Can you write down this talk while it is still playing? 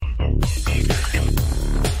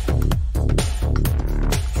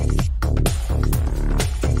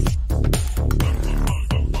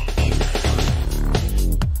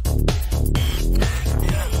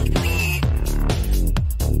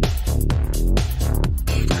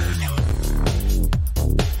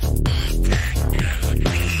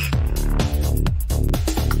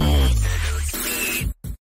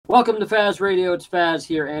Welcome to Faz Radio. It's Faz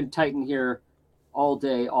here and Titan here, all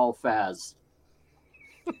day, all Faz.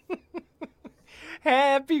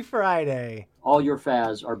 Happy Friday. All your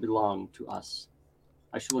Faz are belong to us.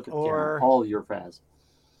 I should look at the camera. All your Faz.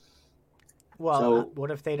 Well,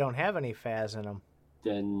 what if they don't have any Faz in them?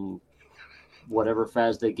 Then whatever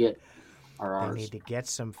Faz they get are ours. They need to get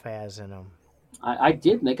some Faz in them. I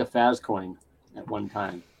did make a Faz coin at one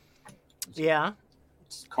time. Yeah.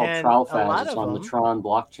 It's called Trial Faz. It's on the Tron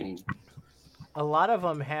blockchain. A lot of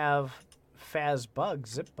them have Faz bugs,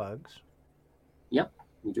 zip bugs. Yep,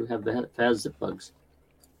 we do have the Faz zip bugs.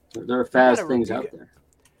 There are Faz things out there.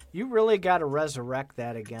 You really got to resurrect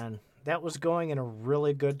that again. That was going in a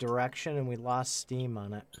really good direction, and we lost steam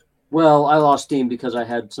on it. Well, I lost steam because I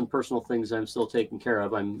had some personal things I'm still taking care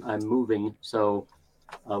of. I'm moving, so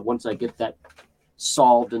once I get that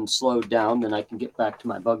solved and slowed down, then I can get back to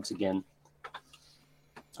my bugs again.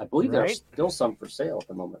 I believe there's still some for sale at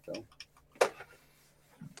the moment,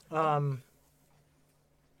 though.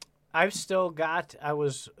 I still got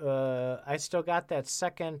that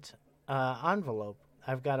second envelope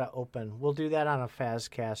I've got to open. We'll do that on a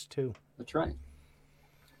Fazcast too. That's right.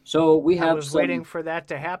 So I was waiting for that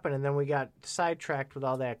to happen, and then we got sidetracked with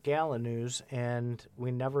all that gala news, and we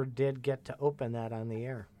never did get to open that on the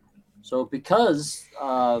air. So because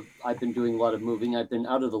I've been doing a lot of moving, I've been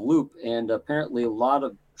out of the loop, and apparently a lot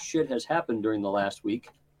of shit has happened during the last week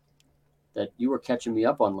that you were catching me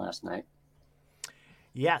up on last night.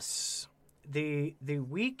 Yes. The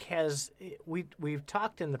week has we've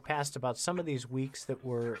talked in the past about some of these weeks that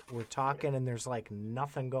we're talking and there's like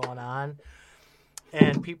nothing going on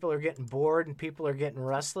and people are getting bored and people are getting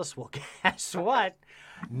restless. Well, guess what?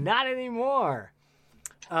 Not anymore.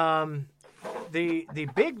 The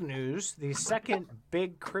big news, the second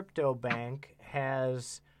big crypto bank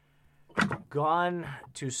has gone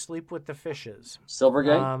to sleep with the fishes.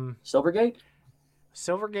 Silvergate?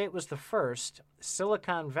 Silvergate was the first.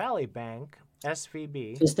 Silicon Valley Bank,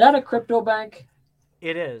 SVB. Is that a crypto bank?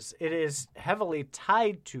 It is. It is heavily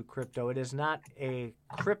tied to crypto. It is not a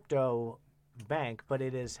crypto bank, but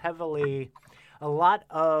it is heavily a lot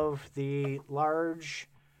of the large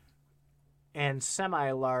and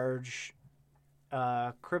semi-large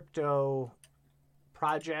crypto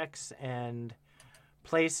projects and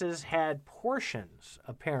places had portions,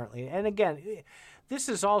 apparently. And again, this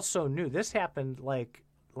is also new. This happened like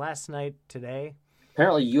last night, today.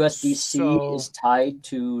 Apparently, USDC is tied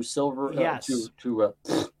to silver. Yes. To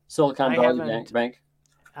Silicon Valley Bank.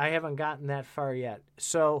 I haven't gotten that far yet.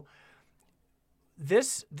 So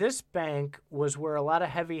this bank was where a lot of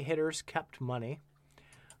heavy hitters kept money.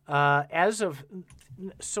 As of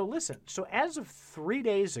 3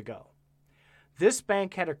 days ago, this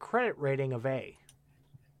bank had a credit rating of A.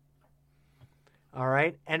 All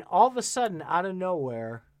right, and all of a sudden, out of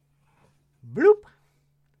nowhere, bloop,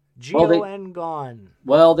 GON gone.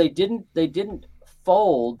 Well, they didn't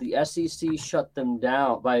fold. The SEC shut them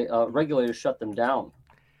down. Regulators shut them down.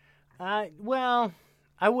 Well,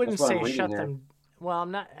 I wouldn't say shut them. Well,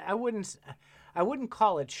 I'm not. I wouldn't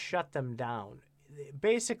call it shut them down. It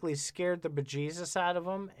basically scared the bejesus out of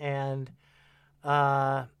them, and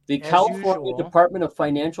the California Department of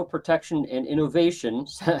Financial Protection and Innovation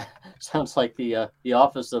sounds like the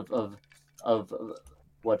office of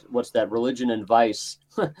what's that, Religion and Vice.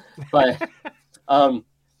 But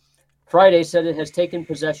Friday said it has taken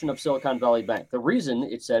possession of Silicon Valley Bank. The reason,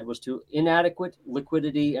 it said, was to inadequate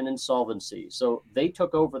liquidity and insolvency. So they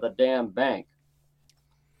took over the damn bank.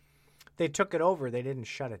 They took it over. They didn't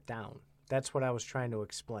shut it down. That's what I was trying to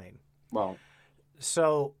explain. Well,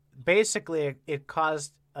 so basically, it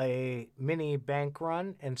caused a mini bank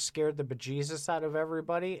run and scared the bejesus out of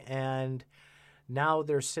everybody, and now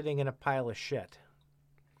they're sitting in a pile of shit.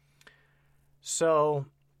 So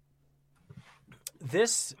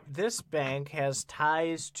this bank has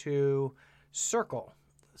ties to Circle.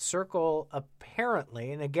 Circle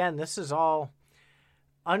apparently, and again, this is all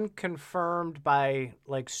unconfirmed by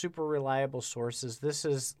like super reliable sources. This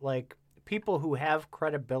is like people who have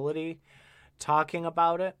credibility talking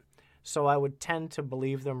about it. So I would tend to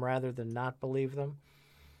believe them rather than not believe them.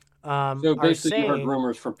 So basically, you heard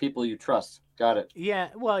rumors from people you trust. Got it. Yeah.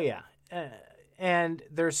 Well, yeah. And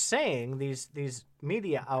they're saying, these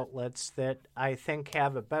media outlets that I think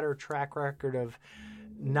have a better track record of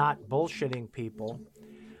not bullshitting people,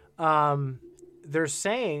 they're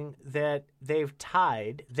saying that they've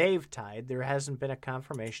tied, there hasn't been a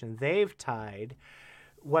confirmation, they've tied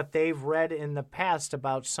what they've read in the past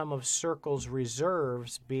about some of Circle's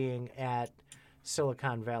reserves being at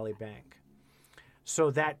Silicon Valley Bank.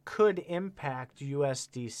 So that could impact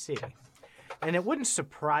USDC. And it wouldn't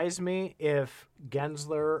surprise me if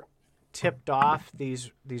Gensler tipped off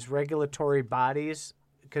these regulatory bodies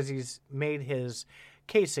because he's made his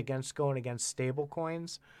case against going against stable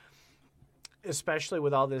coins, especially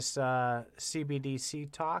with all this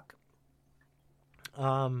CBDC talk,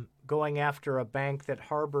 going after a bank that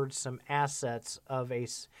harbored some assets of a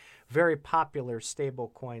very popular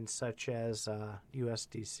stable coin such as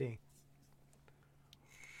USDC.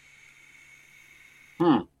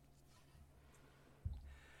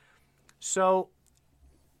 So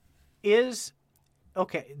this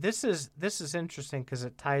is interesting because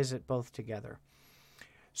it ties it both together.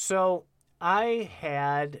 So I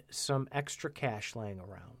had some extra cash laying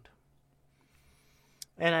around.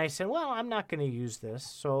 And I said, well, I'm not going to use this,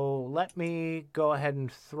 so let me go ahead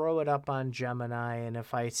and throw it up on Gemini, and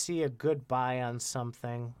if I see a good buy on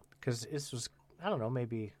something, because this was, I don't know,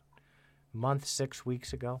 maybe a month, 6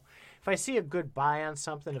 weeks ago. If I see a good buy on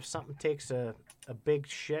something, if something takes a big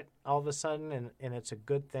shit all of a sudden and it's a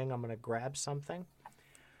good thing, I'm going to grab something.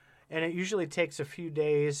 And it usually takes a few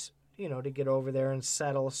days, to get over there and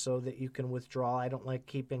settle so that you can withdraw. I don't like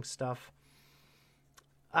keeping stuff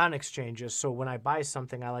on exchanges. So when I buy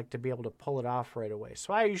something, I like to be able to pull it off right away.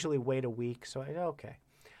 So I usually wait a week. So okay.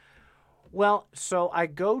 Well, so I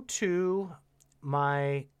go to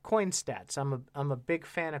my coin stats. I'm a big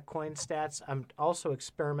fan of coin stats. I'm also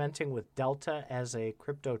experimenting with Delta as a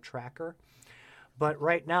crypto tracker. But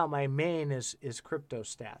right now my main is crypto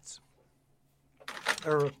stats.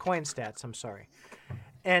 Or coin stats, I'm sorry.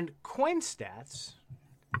 And coin stats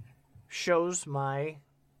shows my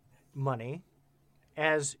money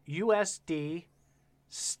as USD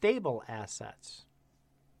stable assets,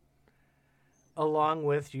 along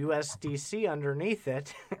with USDC underneath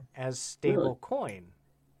it as stable coin.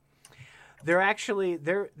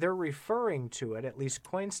 They're referring to it, at least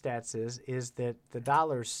CoinStats is that the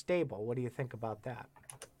dollar's stable. What do you think about that?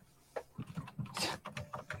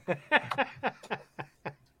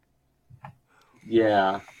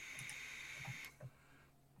 Yeah.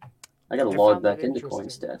 I got to log back into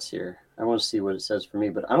CoinStats here. I want to see what it says for me,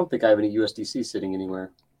 but I don't think I have any USDC sitting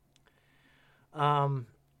anywhere.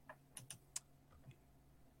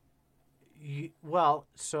 Well,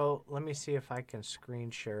 so let me see if I can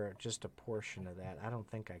screen share just a portion of that. I don't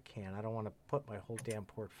think I can. I don't want to put my whole damn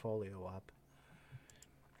portfolio up.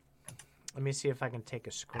 Let me see if I can take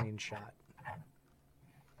a screenshot.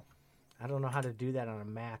 I don't know how to do that on a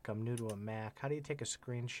Mac. I'm new to a Mac. How do you take a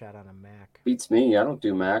screenshot on a Mac? Beats me. I don't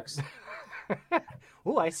do Macs.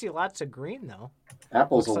 Ooh, I see lots of green, though.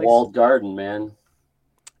 Apple's a walled garden, man.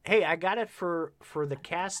 Hey, I got it for the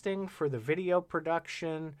casting, for the video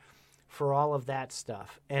production, for all of that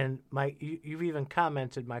stuff. And you've even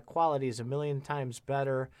commented my quality is 1,000,000 times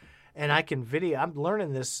better. And I can video. I'm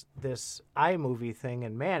learning this iMovie thing,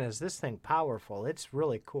 and man, is this thing powerful. It's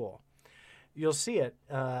really cool. You'll see it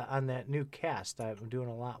on that new cast. I'm doing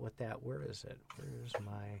a lot with that. Where is it? Where's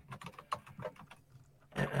my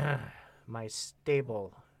my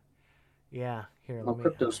stable? Yeah, here. Well,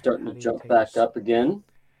 crypto's starting to jump back up again.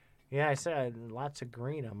 Yeah, I said lots of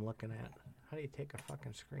green I'm looking at. How do you take a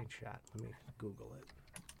fucking screenshot? Let me Google it.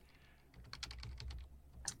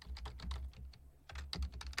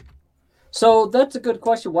 So that's a good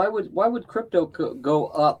question. Why would crypto go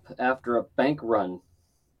up after a bank run?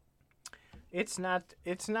 It's not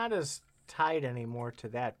as tied anymore to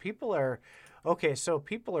that. People are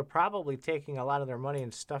probably taking a lot of their money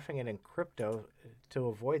and stuffing it in crypto to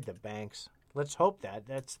avoid the banks. Let's hope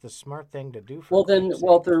that's the smart thing to do.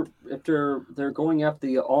 If they're going after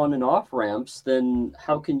the on and off ramps, then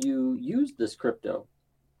how can you use this crypto?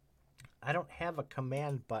 I don't have a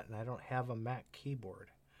command button. I don't have a Mac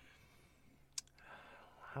keyboard.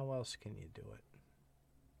 How else can you do it?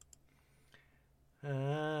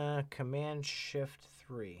 Command Shift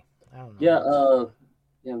 3. I don't know.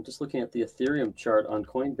 Yeah, I'm just looking at the Ethereum chart on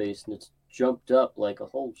Coinbase, and it's jumped up like a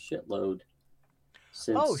whole shitload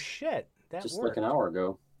since. Oh shit! That just worked. Like an hour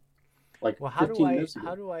ago. Like well, 15 minutes ago.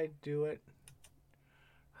 How do I do it?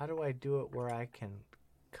 How do I do it where I can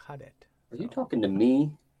cut it? Are you talking to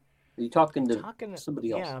me? Are you talking to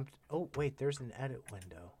somebody else? Yeah. Oh wait, there's an edit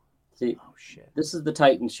window. See, oh shit! This is the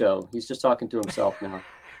Titan show. He's just talking to himself now.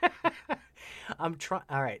 I'm trying.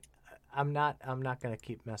 All right, I'm not going to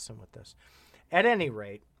keep messing with this. At any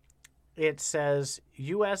rate, it says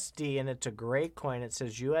USD and it's a gray coin. It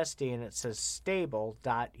says USD and it says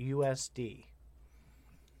stable.USD.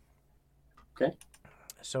 Okay.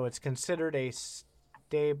 So it's considered a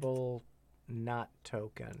stable not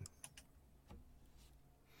token.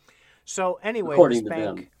 So anyway, According to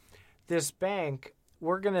them. This bank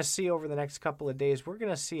we're going to see over the next couple of days, we're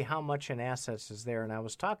going to see how much in assets is there. And I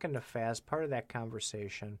was talking to Faz. Part of that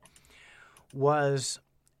conversation was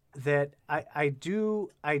that I do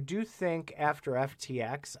think after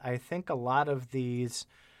FTX, I think a lot of these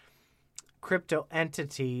crypto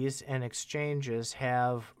entities and exchanges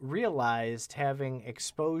have realized having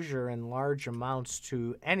exposure in large amounts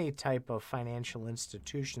to any type of financial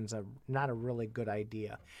institutions are not a really good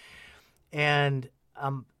idea. And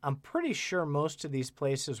I'm pretty sure most of these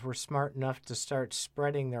places were smart enough to start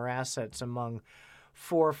spreading their assets among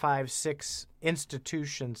 4, 5, 6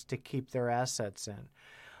 institutions to keep their assets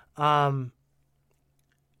in.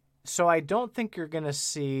 So I don't think you're going to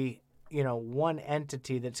see, one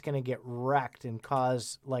entity that's going to get wrecked and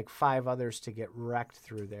cause like 5 others to get wrecked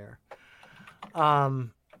through there.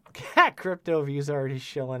 CryptoView's already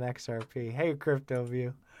shilling XRP. Hey,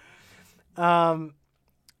 CryptoView.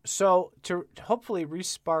 So to hopefully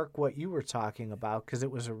respark what you were talking about, because it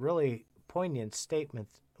was a really poignant statement,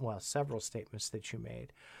 well, several statements that you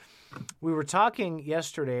made. We were talking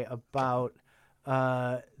yesterday about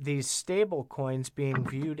these stable coins being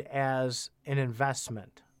viewed as an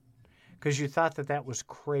investment, because you thought that was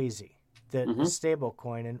crazy, that the stable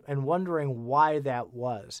coin, and wondering why that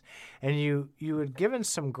was. And you had given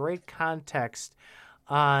some great context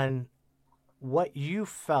on what you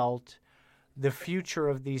felt the future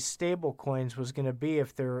of these stable coins was going to be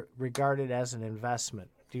if they're regarded as an investment.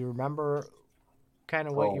 Do you remember kind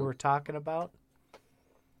of what you were talking about?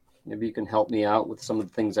 Maybe you can help me out with some of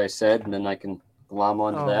the things I said, and then I can glom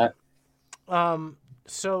onto that.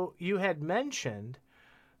 So you had mentioned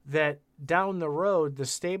that down the road, the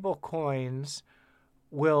stable coins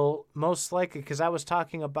will most likely, because I was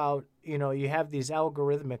talking about, you have these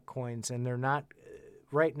algorithmic coins, and they're not,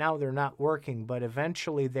 right now they're not working, but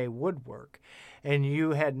eventually they would work. And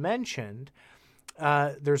you had mentioned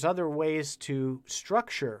there's other ways to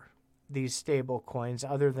structure these stable coins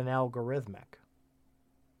other than algorithmic.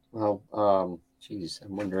 Well, I'm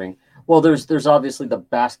wondering. Well, there's obviously the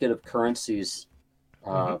basket of currencies.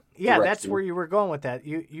 Yeah, that's where you were going with that.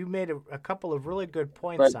 You made a couple of really good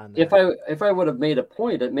points on that. If I would have made a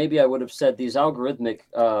point, maybe I would have said these algorithmic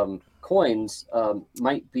coins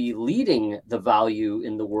might be leading the value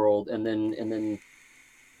in the world, and then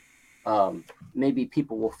maybe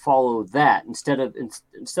people will follow that instead of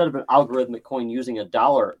an algorithmic coin using a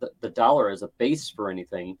dollar, the dollar as a base for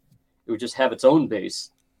anything. It would just have its own base.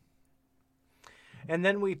 And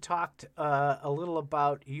then we talked a little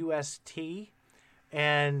about UST,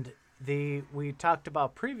 and we talked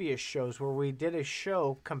about previous shows where we did a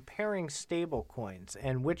show comparing stable coins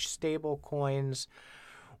and which stable coins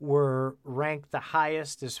were ranked the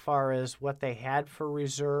highest as far as what they had for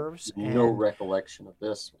reserves. No recollection of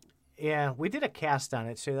this one. Yeah, we did a cast on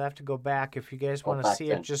it, so you'll have to go back if you guys want to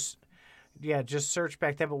see it. Just search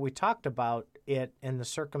back then. But we talked about it and the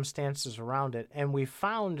circumstances around it, and we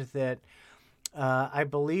found that I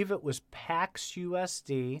believe it was Pax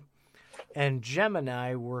USD and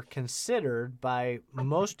Gemini were considered by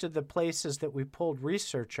most of the places that we pulled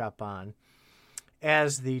research up on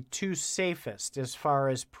as the 2 safest as far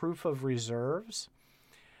as proof of reserves.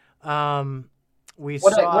 What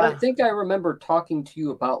I think I remember talking to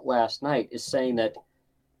you about last night is saying that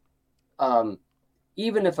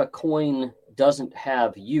even if a coin doesn't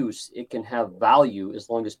have use, it can have value as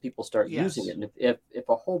long as people start using it. And if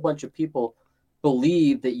a whole bunch of people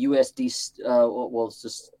believe that USD, it's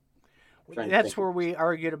just... That's where we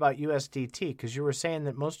argued about USDT, because you were saying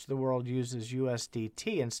that most of the world uses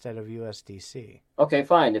USDT instead of USDC. Okay,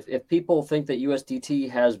 fine. If people think that USDT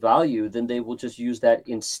has value, then they will just use that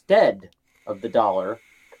instead of the dollar.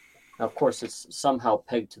 Now, of course, it's somehow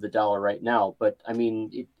pegged to the dollar right now, but I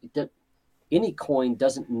mean, any coin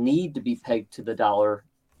doesn't need to be pegged to the dollar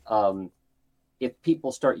if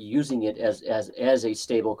people start using it as a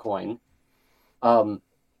stable coin.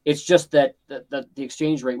 It's just that the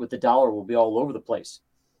exchange rate with the dollar will be all over the place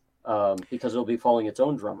because it'll be following its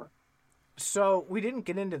own drummer. So we didn't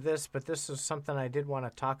get into this, but this is something I did want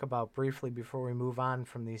to talk about briefly before we move on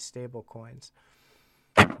from these stable coins.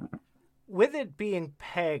 With it being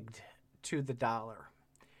pegged to the dollar,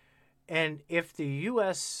 and if the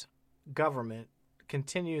U.S. government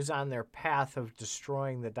continues on their path of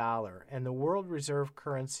destroying the dollar and the world reserve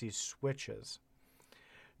currency switches,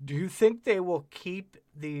 do you think they will keep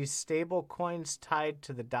these stable coins tied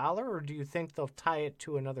to the dollar, or do you think they'll tie it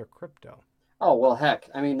to another crypto? Oh, well, heck.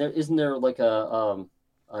 I mean, isn't there like a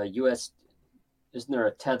U.S., isn't there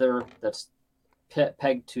a tether that's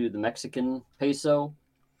pegged to the Mexican peso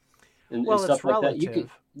and stuff it's like relative. that?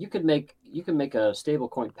 You can make a stable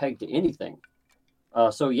coin pegged to anything.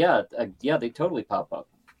 So yeah, they totally pop up.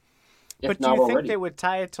 if But do not you think already. they would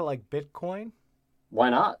tie it to like Bitcoin? Why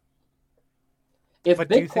not? If But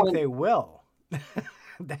do you think Bitcoin, they will?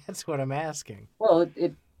 That's what I'm asking. well,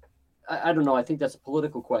 I don't know. I think that's a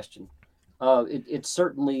political question. It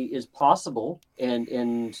certainly is possible,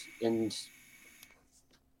 and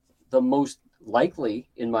the most likely,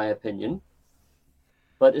 in my opinion.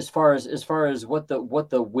 But as far as what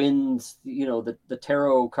the winds, the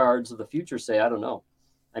tarot cards of the future say, I don't know.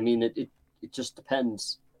 I mean, it just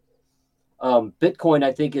depends. Bitcoin,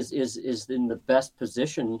 I think, is in the best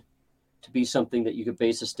position to be something that you could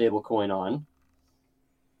base a stable coin on.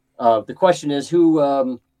 The question is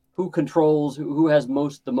who controls who has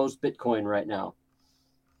the most Bitcoin right now.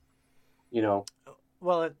 You know,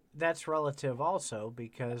 Well, that's relative also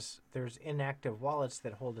because there's inactive wallets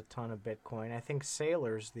that hold a ton of Bitcoin. I think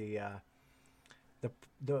Sailor's the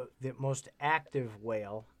the most active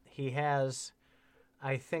whale. He has,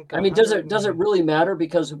 I think, I mean, does it really matter?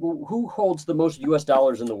 Because who holds the most U.S.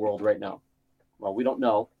 dollars in the world right now? Well, we don't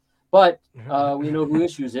know, but we know who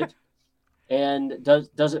issues it. And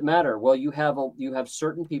does it matter? Well, you have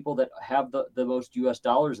certain people that have the most U.S.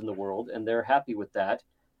 dollars in the world, and they're happy with that.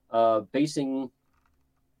 Basing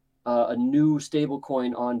a new stable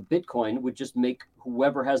coin on Bitcoin would just make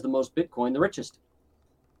whoever has the most Bitcoin the richest.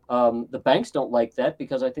 The banks don't like that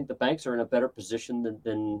because I think the banks are in a better position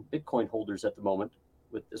than Bitcoin holders at the moment,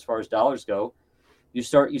 with as far as dollars go. You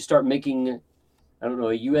start making, I don't know,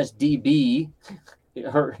 a USDB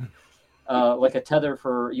or like a tether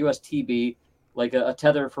for USTB, like a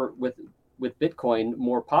tether for with Bitcoin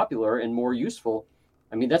more popular and more useful.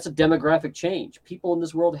 I mean, that's a demographic change. People in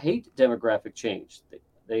this world hate demographic change.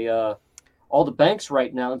 They all the banks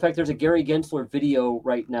right now. In fact, there's a Gary Gensler video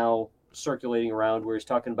right now circulating around where he's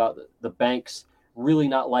talking about the banks really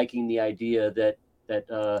not liking the idea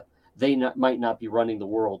that they might not be running the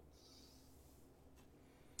world.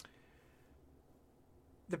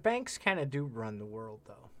 The banks kind of do run the world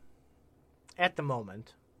though, at the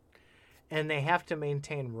moment, and they have to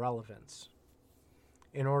maintain relevance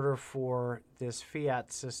in order for this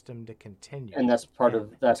fiat system to continue. And that's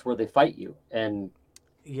where they fight you. And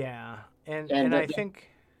Yeah, and and I think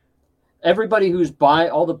everybody who's buy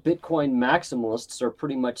all the Bitcoin maximalists are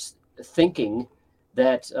pretty much thinking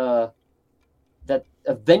that that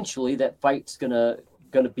eventually that fight's gonna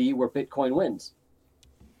be where Bitcoin wins.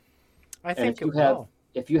 I And think it will.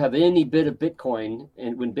 if you have any bit of Bitcoin,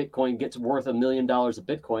 and when Bitcoin gets worth $1 million of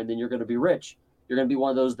Bitcoin, then you're going to be rich. You're going to be one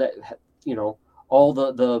of those that all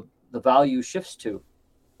the value shifts to.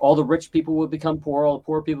 All the rich people will become poor. All the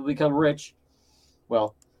poor people become rich.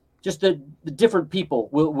 Well, just the different people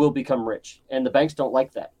will become rich, and the banks don't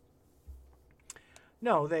like that.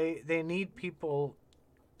 No, they need people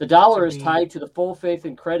The dollar to is be. tied to the full faith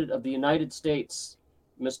and credit of the United States,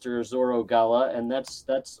 Mr. Zorro Gala, and that's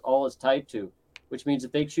all it's tied to. Which means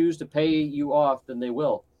if they choose to pay you off, then they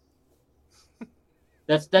will.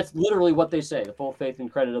 That's literally what they say. The full faith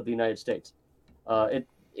and credit of the United States.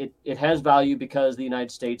 It has value because the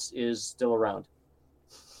United States is still around,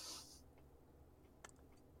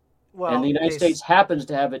 and the Well, United States happens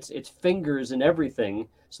to have its fingers in everything,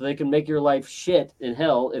 so they can make your life shit in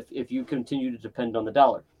hell if you continue to depend on the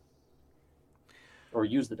dollar or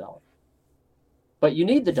use the dollar. But you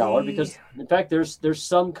need the dollar the because, in fact, there's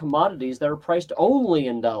some commodities that are priced only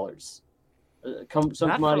in dollars. Some not for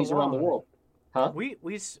commodities around the long. world, huh?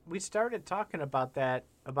 We started talking about that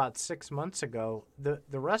about 6 months ago.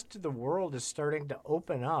 The rest of the world is starting to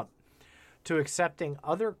open up to accepting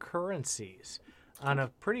other currencies on a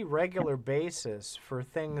pretty regular basis for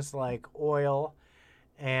things like oil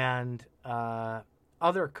and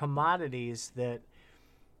other commodities that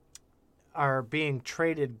are being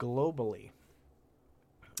traded globally.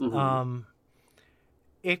 Mm-hmm.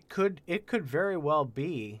 It could very well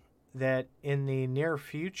be that in the near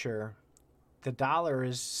future, the dollar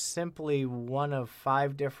is simply one of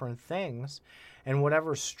 5 different things, and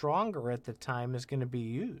whatever's stronger at the time is going to be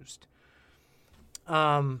used.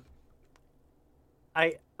 Um,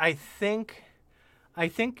 I think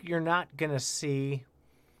you're not going to see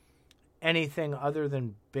anything other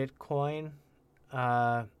than Bitcoin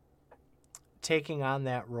taking on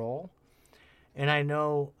that role. And I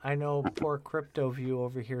know poor Crypto View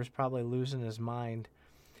over here is probably losing his mind.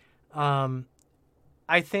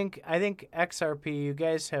 I think XRP, you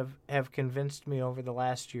guys have convinced me over the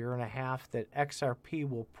last year and a half that XRP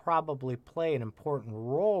will probably play an important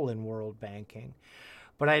role in world banking,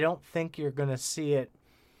 but I don't think you're going to see it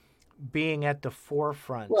being at the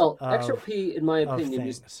forefront Well, of things. XRP, in my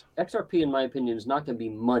opinion, is not going to be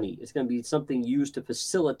money. It's going to be something used to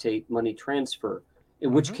facilitate money transfer.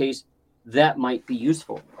 In which Mm-hmm. case, that might be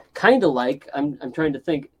useful. Kind of like I'm trying to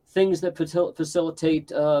think. things that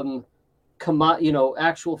facilitate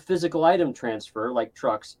actual physical item transfer, like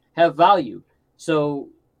trucks, have value. So,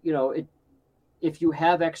 if you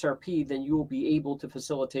have XRP, then you will be able to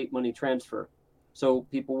facilitate money transfer. So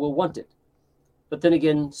people will want it. But then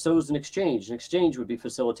again, so is an exchange. An exchange would be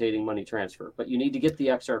facilitating money transfer, but you need to get the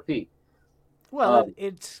XRP. Well,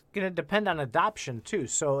 it's going to depend on adoption too.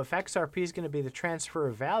 So if XRP is going to be the transfer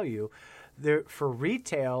of value, for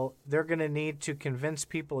retail, they're going to need to convince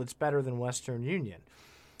people it's better than Western Union.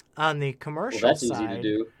 On the commercial side, easy to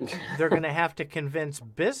do. They're going to have to convince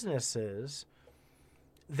businesses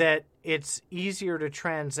that it's easier to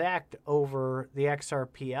transact over the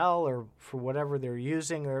XRPL or for whatever they're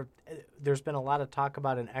using. Or there's been a lot of talk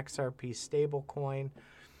about an XRP stable coin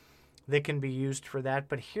that can be used for that.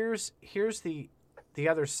 But here's the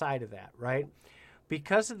other side of that, right?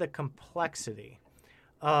 Because of the complexity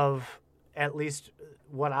of at least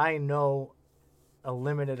what I know a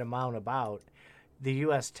limited amount about the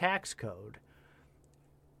U.S. tax code,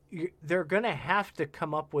 they're going to have to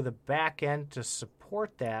come up with a back end to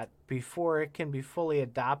support that before it can be fully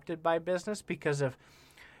adopted by business. Because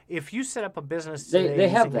if you set up a business today they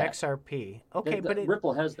have using that. XRP, okay, but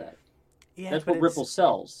Ripple has that. Yeah, that's what Ripple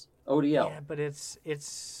sells. ODL. Yeah, but it's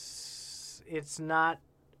not.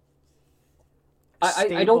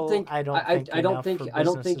 I don't think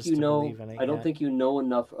you know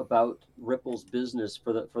enough about Ripple's business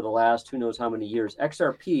for the last who knows how many years.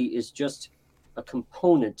 XRP is just a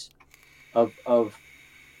component XRP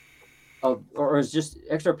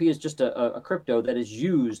is just a crypto that is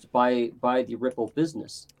used by the Ripple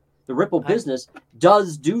business. The Ripple business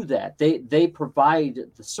does do that. They provide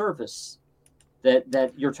the service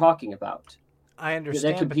that you're talking about. I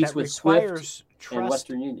understand, that competes with requires Swift and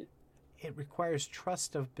Western Union. It requires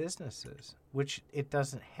trust of businesses, which it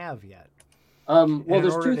doesn't have yet. Well,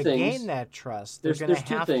 there's two things. To gain that trust, there's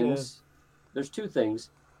two things. There's two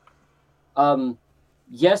things.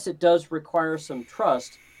 Yes, it does require some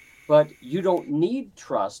trust, but you don't need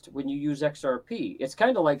trust when you use XRP. It's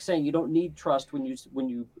kind of like saying you don't need trust when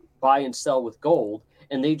you buy and sell with gold,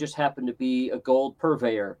 and they just happen to be a gold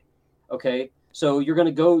purveyor. Okay, so you're going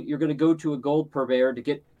to go to a gold purveyor to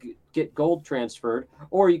get gold transferred,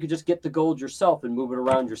 or you could just get the gold yourself and move it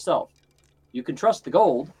around yourself. You can trust the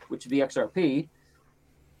gold, which would be XRP.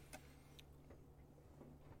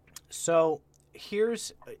 So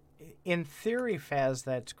here's, in theory, Faz,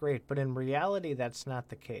 that's great, but in reality, that's not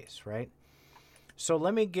the case, right? So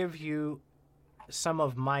let me give you some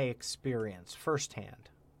of my experience firsthand.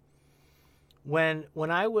 When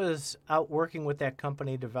I was out working with that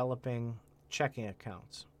company developing checking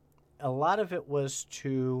accounts, a lot of it was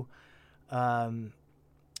to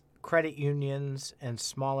credit unions and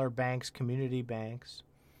smaller banks, community banks.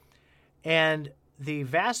 And the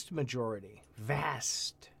vast majority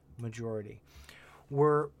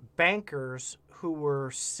were bankers who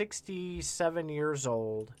were 67 years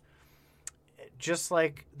old, just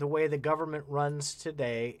like the way the government runs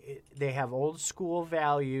today. They have old school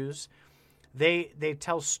values. They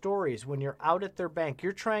tell stories. When you're out at their bank,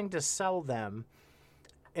 you're trying to sell them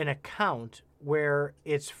an account where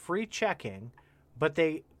it's free checking, but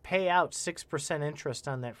they pay out 6% interest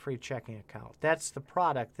on that free checking account. That's the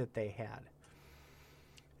product that they had.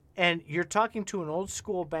 And you're talking to an old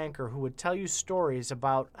school banker who would tell you stories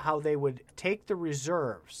about how they would take the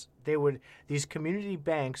reserves. These community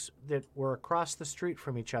banks that were across the street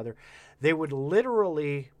from each other, they would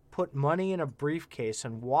literally put money in a briefcase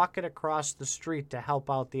and walk it across the street to help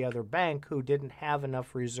out the other bank who didn't have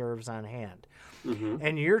enough reserves on hand. Mm-hmm.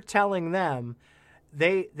 And you're telling them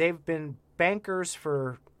they've been bankers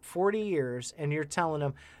for 40 years, and you're telling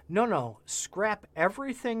them, no, scrap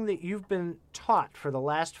everything that you've been taught for the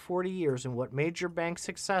last 40 years and what made your bank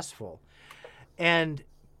successful, and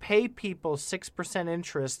pay people 6%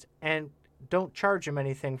 interest and don't charge them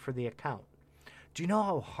anything for the account. Do you know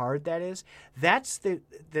how hard that is? That's the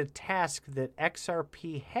task that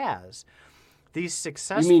XRP has. These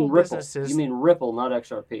successful businesses... You mean Ripple, not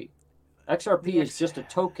XRP. XRP is just a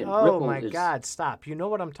token. Oh, Ripple my God, stop. You know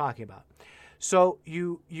what I'm talking about. So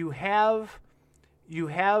you have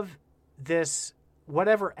this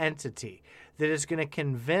whatever entity that is going to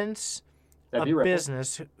convince a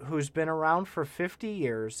business who's been around for 50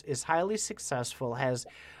 years, is highly successful, has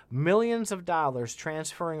millions of dollars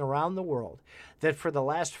transferring around the world, that for the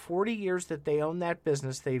last 40 years that they own that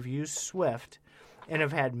business, they've used Swift and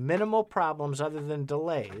have had minimal problems other than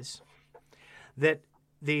delays, that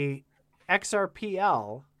the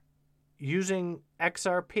XRPL using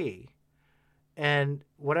XRP and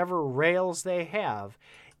whatever rails they have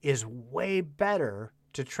is way better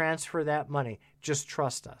to transfer that money. Just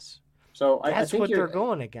trust us. So I That's think what they're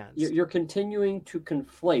going against. you're continuing to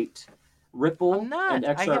conflate Ripple I'm not. and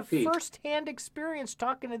I have XRP. firsthand experience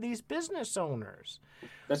talking to these business owners.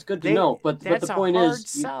 That's good to know. But the That's a point hard is,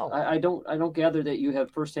 sell. I don't gather that you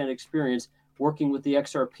have firsthand experience working with the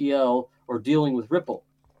XRPL or dealing with Ripple.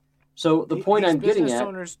 So the point these I'm getting business at,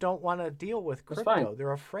 owners don't want to deal with that's crypto. fine.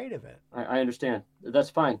 They're afraid of it. I understand. That's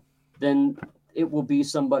fine. Then it will be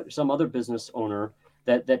some other business owner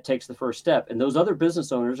that takes the first step, and those other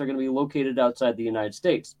business owners are going to be located outside the United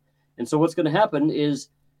States. And so what's going to happen is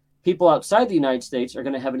people outside the United States are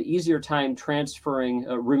going to have an easier time transferring,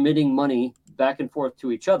 remitting money back and forth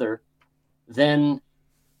to each other than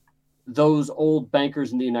those old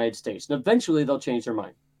bankers in the United States. And eventually they'll change their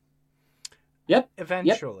mind. Yep.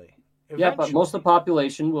 Eventually. Yeah, but most of the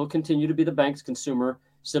population will continue to be the bank's consumer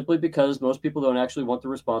simply because most people don't actually want the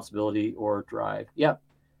responsibility or drive. Yep.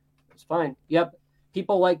 It's fine. Yep.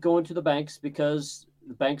 People like going to the banks because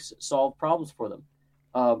the banks solve problems for them.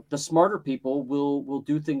 The smarter people will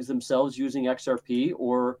do things themselves using XRP,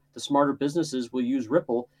 or the smarter businesses will use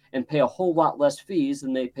Ripple and pay a whole lot less fees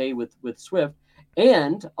than they pay with Swift.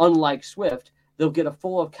 And unlike Swift, they'll get a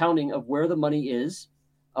full accounting of where the money is,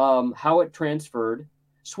 how it transferred.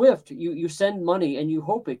 Swift, you send money and you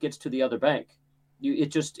hope it gets to the other bank.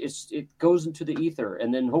 It goes into the ether,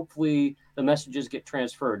 and then hopefully the messages get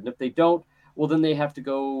transferred. And if they don't, well, then they have to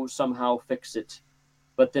go somehow fix it.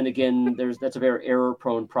 But then again, that's a very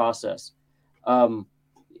error-prone process.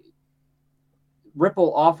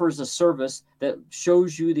 Ripple offers a service that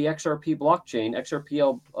shows you the XRP blockchain,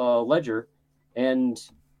 XRPL ledger, and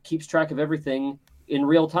keeps track of everything in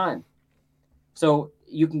real time. So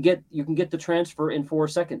you can get the transfer in 4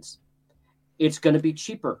 seconds. It's going to be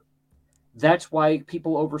cheaper. That's why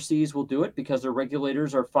people overseas will do it, because their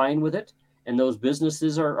regulators are fine with it, and those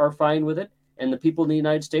businesses are fine with it, and the people in the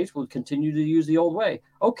United States will continue to use the old way.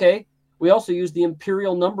 Okay, we also use the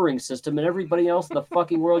imperial numbering system, and everybody else in the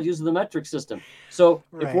fucking world uses the metric system. So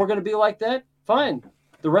if we're going to be like that, fine.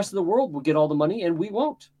 The rest of the world will get all the money, and we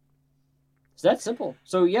won't. It's that simple.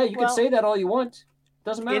 So yeah, you can say that all you want.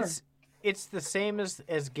 Doesn't matter. It's the same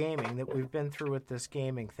as gaming that we've been through with this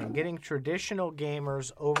gaming thing. Getting traditional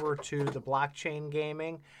gamers over to the blockchain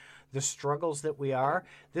gaming, the struggles that we are,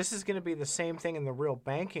 this is going to be the same thing in the real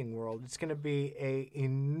banking world. It's going to be an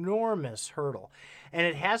enormous hurdle. And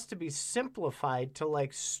it has to be simplified to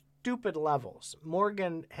like stupid levels.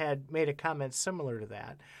 Morgan had made a comment similar to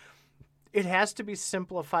that. It has to be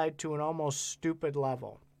simplified to an almost stupid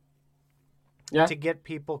level. Yeah. To get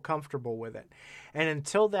people comfortable with it. And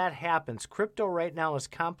until that happens, crypto right now is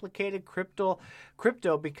complicated.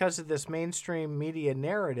 Crypto, because of this mainstream media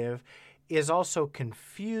narrative, is also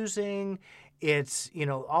confusing. It's,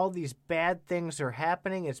 all these bad things are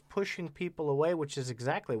happening. It's pushing people away, which is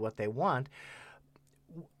exactly what they want.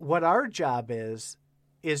 What our job is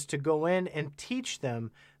to go in and teach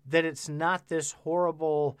them that it's not this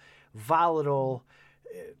horrible, volatile,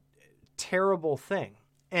 terrible thing.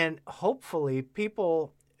 And hopefully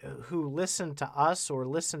people who listen to us or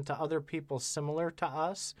listen to other people similar to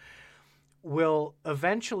us will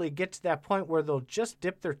eventually get to that point where they'll just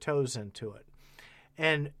dip their toes into it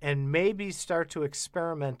and maybe start to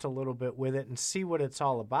experiment a little bit with it and see what it's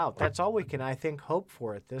all about. That's all we can, I think, hope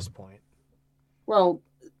for at this point. Well,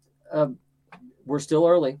 we're still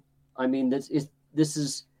early. I mean, it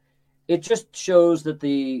just shows that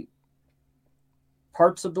the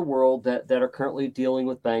parts of the world that are currently dealing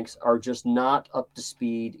with banks are just not up to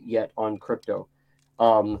speed yet on crypto.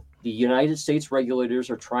 The United States regulators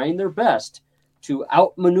are trying their best to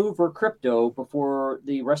outmaneuver crypto before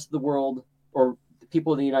the rest of the world or the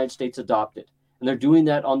people in the United States adopt it. And they're doing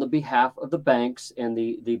that on the behalf of the banks and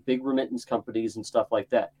the big remittance companies and stuff like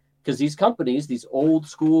that. Because these companies, these old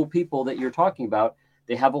school people that you're talking about,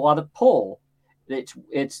 they have a lot of pull.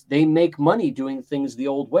 They make money doing things the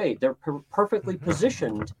old way. They're perfectly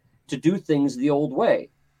positioned to do things the old way.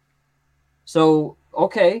 So,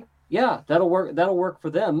 okay, yeah, that'll work. That'll work for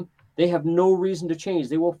them. They have no reason to change.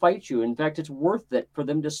 They will fight you. In fact, it's worth it for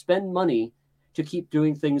them to spend money to keep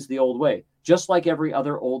doing things the old way, just like every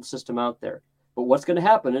other old system out there. But what's going to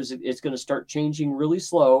happen is it's going to start changing really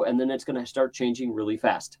slow, and then it's going to start changing really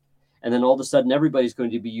fast. And then all of a sudden, everybody's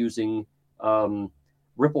going to be using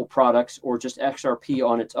Ripple products or just XRP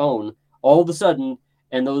on its own all of a sudden,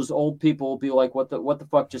 and those old people will be like, what the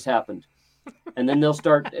fuck just happened? And then they'll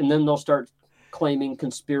start claiming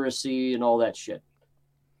conspiracy and all that shit.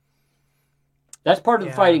 That's part of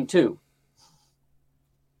the fighting too.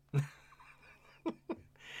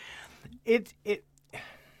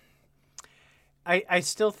 I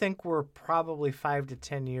still think we're probably 5 to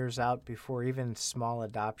 10 years out before even small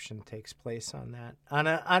adoption takes place on that.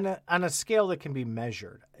 On a scale that can be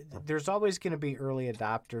measured. There's always going to be early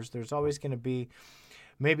adopters. There's always going to be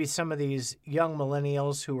maybe some of these young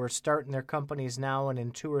millennials who are starting their companies now, and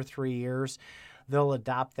in 2 or 3 years they'll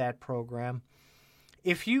adopt that program.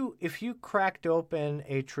 If you cracked open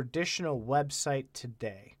a traditional website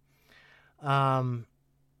today, and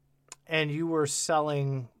you were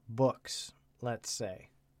selling books, let's say,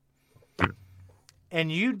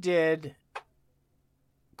 and you did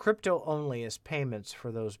crypto only as payments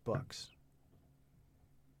for those books,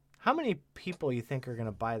 how many people you think are going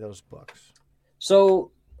to buy those books?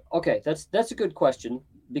 So, okay, that's a good question,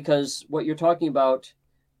 because what you're talking about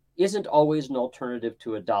isn't always an alternative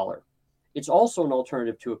to $1. It's also an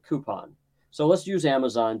alternative to a coupon. So let's use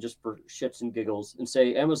Amazon just for shits and giggles and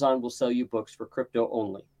say Amazon will sell you books for crypto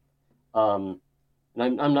only. And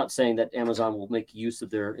I'm not saying that Amazon will make use of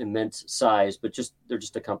their immense size, but they're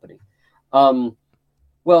just a company.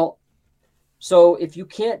 Well, so if you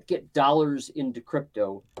can't get dollars into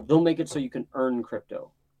crypto, they'll make it so you can earn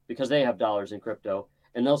crypto because they have dollars in crypto,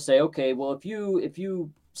 and they'll say, okay, well, if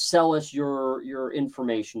you sell us your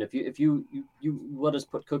information, if you let us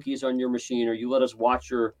put cookies on your machine, or you let us watch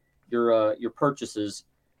your purchases,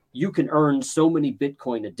 you can earn so many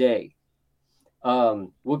Bitcoin a day.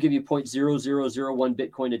 We'll give you 0.0001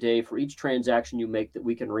 Bitcoin a day for each transaction you make that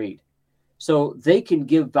we can read. So they can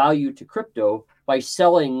give value to crypto by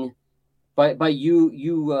selling, by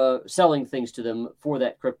you selling things to them for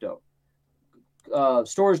that crypto.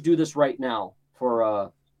 Stores do this right now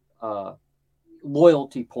for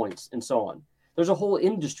loyalty points and so on. There's a whole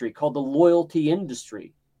industry called the loyalty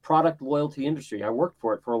industry, product loyalty industry. I worked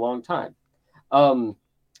for it for a long time.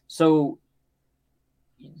 So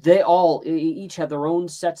they all each have their own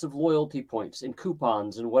sets of loyalty points and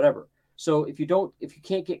coupons and whatever. So if you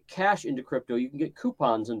can't get cash into crypto, you can get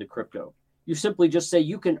coupons into crypto. You simply just say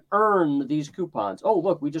you can earn these coupons. Oh,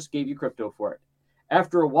 look, we just gave you crypto for it.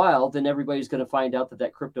 After a while, then everybody's going to find out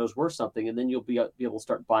that crypto is worth something, and then you'll be able to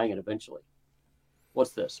start buying it eventually.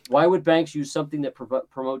 What's this? Why would banks use something that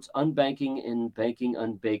promotes unbanking and banking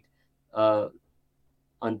unbaked?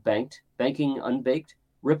 Banking unbaked?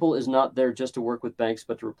 Ripple is not there just to work with banks,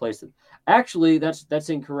 but to replace them. Actually, that's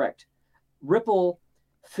incorrect. Ripple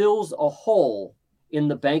fills a hole in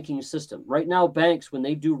the banking system. Right now, banks, when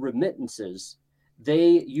they do remittances,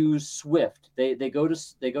 they use Swift. They go to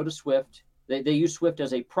Swift. They use Swift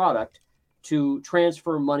as a product to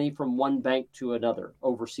transfer money from one bank to another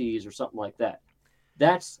overseas or something like that.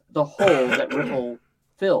 That's the hole that Ripple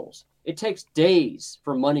fills. It takes days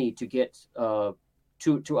for money to get to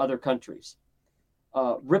other countries.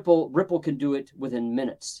 Ripple can do it within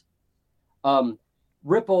minutes.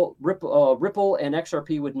 Ripple and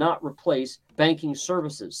XRP would not replace banking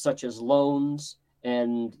services such as loans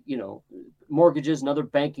and mortgages and other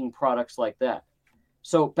banking products like that.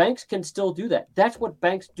 So banks can still do that. That's what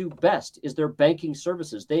banks do best, is their banking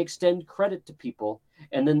services. They extend credit to people,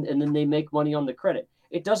 and then they make money on the credit.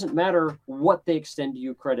 It doesn't matter what they extend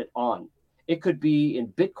you credit on. It could be in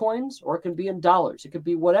Bitcoins, or it can be in dollars. It could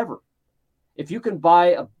be whatever. If you can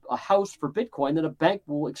buy a house for Bitcoin, then a bank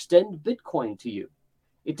will extend Bitcoin to you.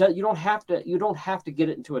 You don't have to get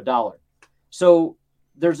it into $1. So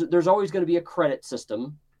there's always going to be a credit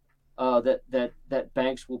system that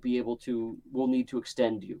banks will need to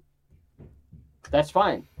extend you. That's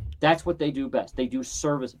fine. That's what they do best. They do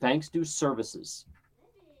service. Banks do services.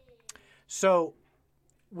 So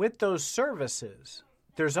with those services,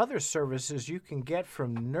 there's other services you can get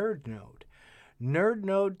from NerdNode.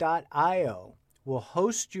 NerdNode.io will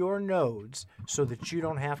host your nodes so that you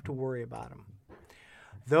don't have to worry about them.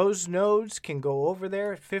 Those nodes can go over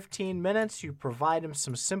there at 15 minutes. You provide them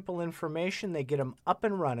some simple information. They get them up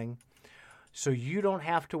and running, so you don't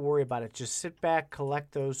have to worry about it. Just sit back,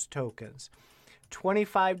 collect those tokens.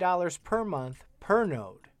 $25 per month per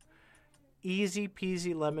node. Easy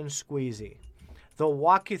peasy lemon squeezy. They'll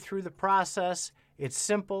walk you through the process. It's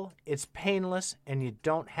simple, it's painless, and you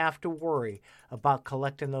don't have to worry about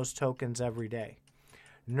collecting those tokens every day.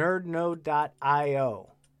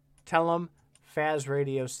 NerdNode.io. Tell them Faz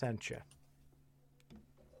Radio sent you.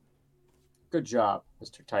 Good job,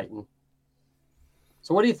 Mr. Titan.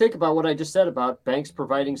 So what do you think about what I just said about banks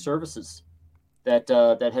providing services that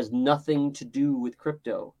has nothing to do with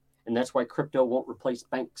crypto? And that's why crypto won't replace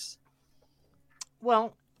banks.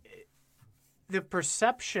 Well, the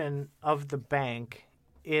perception of the bank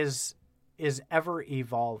is ever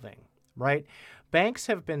evolving, right? Banks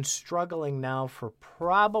have been struggling now for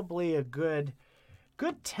probably a good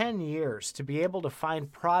 10 years to be able to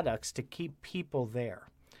find products to keep people there.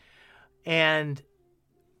 And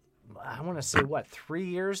I want to say, 3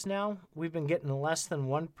 years now? We've been getting less than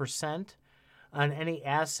 1% on any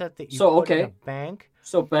asset that you put in a bank.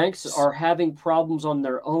 So banks are having problems on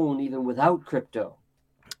their own even without crypto.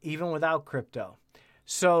 Even without crypto.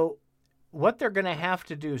 So what they're going to have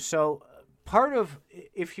to do, so part of,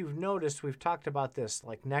 if you've noticed, we've talked about this,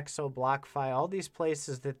 like Nexo, BlockFi, all these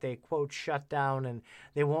places that they, quote, shut down and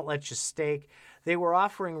they won't let you stake. They were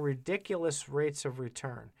offering ridiculous rates of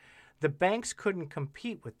return. The banks couldn't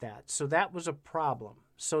compete with that, so that was a problem.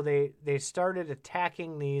 So they started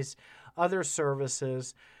attacking these other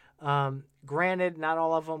services. Granted, not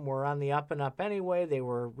all of them were on the up and up anyway. They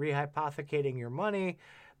were rehypothecating your money.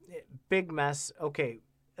 Big mess. Okay,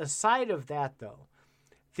 aside of that, though,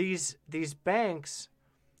 these banks,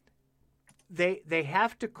 they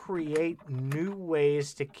have to create new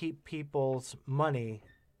ways to keep people's money,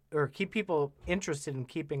 or keep people interested in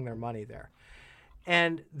keeping their money there.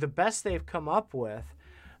 And the best they've come up with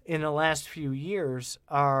in the last few years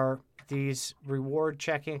are these reward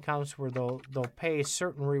checking accounts where they'll pay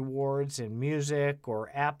certain rewards in music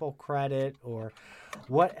or Apple credit or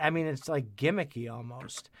what. I mean, it's like gimmicky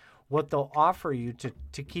almost. What they'll offer you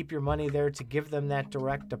to keep your money there, to give them that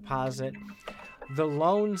direct deposit. The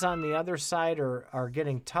loans on the other side are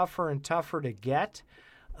getting tougher and tougher to get.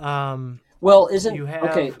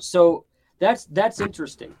 Okay? So that's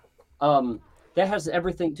interesting. That has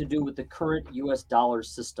everything to do with the current U.S. dollar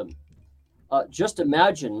system. Just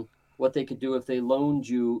imagine what they could do if they loaned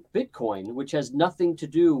you Bitcoin, which has nothing to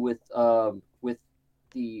do with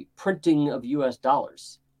the printing of U.S.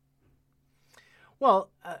 dollars. Well,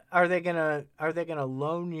 are they gonna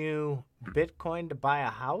loan you Bitcoin to buy a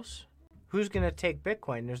house? Who's gonna take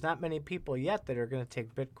Bitcoin? There's not many people yet that are gonna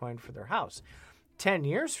take Bitcoin for their house. 10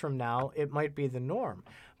 years from now, it might be the norm.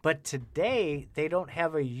 But today, they don't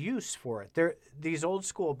have a use for it. These old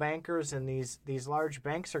school bankers and these large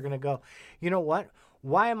banks are going to go, you know what?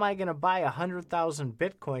 Why am I going to buy 100,000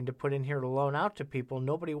 Bitcoin to put in here to loan out to people?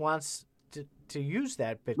 Nobody wants to use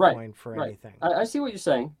that Bitcoin for anything. I see what you're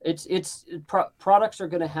saying. Products are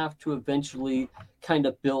going to have to eventually kind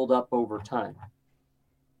of build up over time.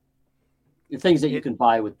 The things that you can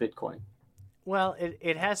buy with Bitcoin. Well,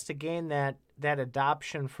 it has to gain that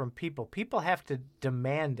adoption from people. People have to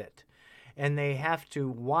demand it, and they have to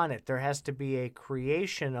want it. There has to be a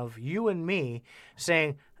creation of you and me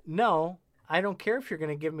saying, no, I don't care if you're going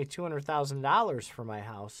to give me $200,000 for my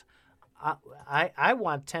house. I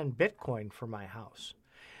want 10 Bitcoin for my house,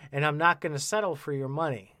 and I'm not going to settle for your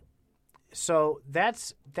money. So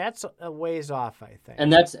that's a ways off, I think.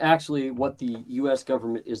 And that's actually what the U.S.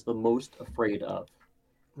 government is the most afraid of.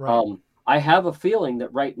 Right. I have a feeling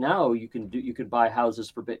that right now you could buy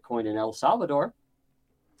houses for Bitcoin in El Salvador.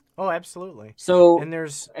 Oh, absolutely. So and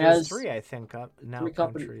there's three, I think, now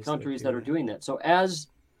three countries that are doing that. So as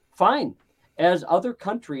other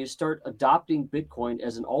countries start adopting Bitcoin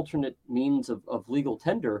as an alternate means of legal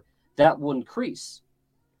tender, that will increase.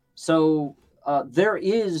 So there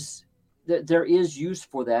is use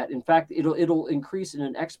for that. In fact, it'll increase in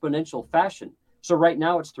an exponential fashion. So right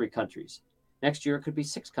now it's 3 countries. Next year, it could be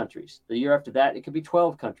 6 countries. The year after that, it could be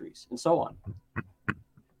 12 countries, and so on.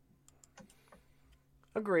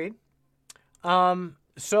 Agreed.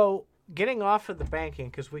 So getting off of the banking,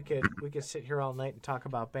 because we could sit here all night and talk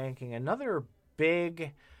about banking. Another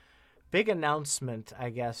big announcement,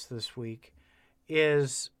 I guess, this week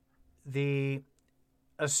is the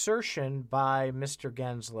assertion by Mr.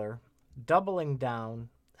 Gensler doubling down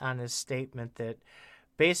on his statement that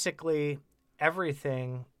basically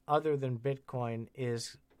everything other than Bitcoin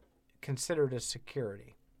is considered a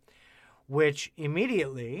security, which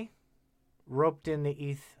immediately roped in the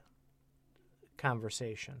ETH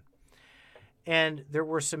conversation. And there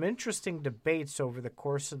were some interesting debates over the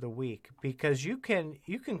course of the week, because you can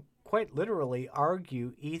quite literally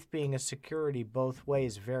argue ETH being a security both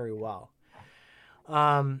ways very well.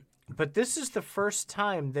 But this is the first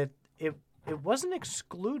time that it wasn't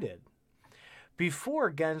excluded.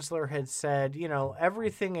 Before, Gensler had said,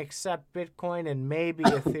 everything except Bitcoin and maybe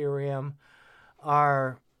Ethereum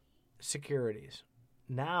are securities.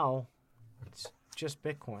 Now it's just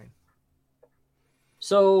Bitcoin.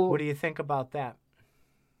 So what do you think about that?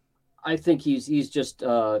 I think he's just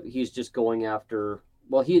going after.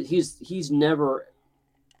 Well, he's never,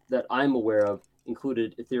 that I'm aware of,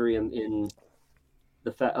 included Ethereum in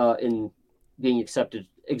in being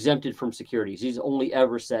exempted from securities. He's only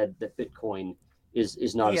ever said that Bitcoin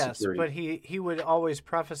is not a security. Yes, but he would always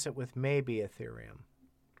preface it with maybe Ethereum.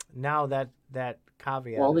 Now that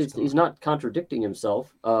caveat. Well, he's not contradicting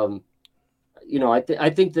himself. I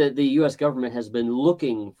think that the U.S. government has been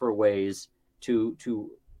looking for ways to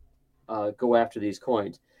go after these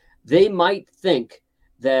coins. They might think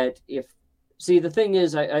that the thing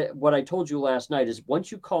is, what I told you last night is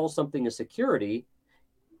once you call something a security,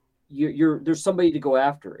 there's somebody to go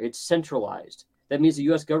after. It's centralized. That means the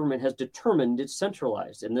U.S. government has determined it's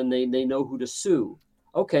centralized, and then they know who to sue.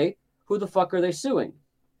 Okay, who the fuck are they suing?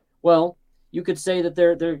 Well, you could say that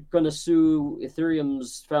they're going to sue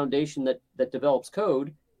Ethereum's foundation that develops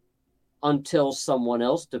code until someone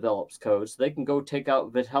else develops code, so they can go take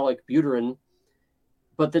out Vitalik Buterin.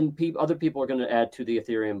 But then other people are going to add to the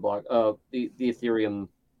Ethereum block, the Ethereum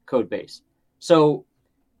code base. So,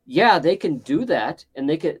 yeah, they can do that, and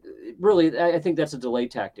they could really. I think that's a delay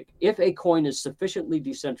tactic. If a coin is sufficiently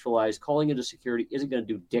decentralized, calling it a security isn't going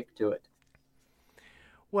to do dick to it.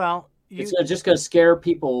 Well, it's just going to scare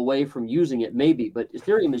people away from using it, maybe. But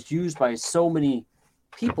Ethereum is used by so many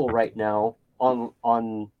people right now in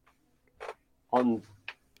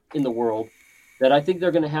the world that I think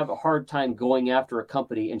they're going to have a hard time going after a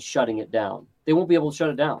company and shutting it down. They won't be able to shut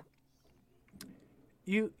it down.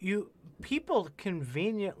 People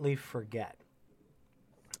conveniently forget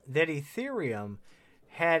that Ethereum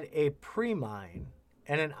had a pre-mine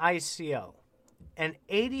and an ICO, and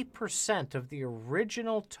 80% of the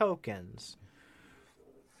original tokens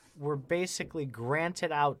were basically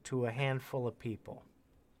granted out to a handful of people.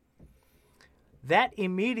 That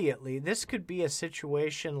immediately, this could be a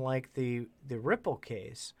situation like the Ripple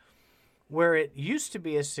case, where it used to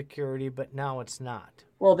be a security, but now it's not.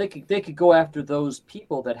 Well, they could go after those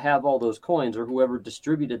people that have all those coins or whoever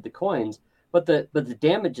distributed the coins, but the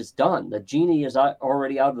damage is done. The genie is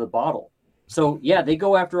already out of the bottle. So yeah, they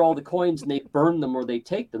go after all the coins and they burn them or they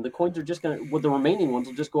take them. The coins are just the remaining ones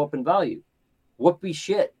will just go up in value. Whoopee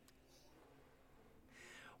shit.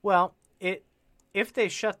 Well, if they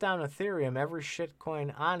shut down Ethereum, every shit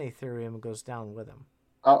coin on Ethereum goes down with them.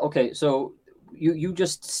 Okay, so you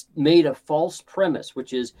just made a false premise,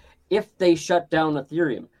 which is if they shut down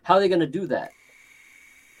Ethereum, how are they going to do that?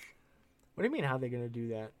 What do you mean, how are they going to do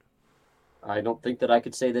that? I don't think that I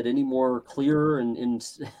could say that any more clearer and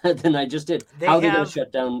than I just did. How are they going to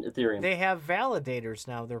shut down Ethereum? They have validators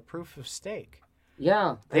now. They're proof of stake.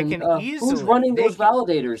 Yeah. They can easily... Who's running those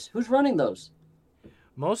validators? Who's running those?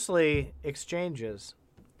 Mostly exchanges.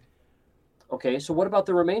 Okay, so what about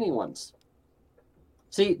the remaining ones?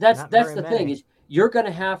 See, that's the thing is you're going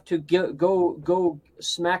to have to go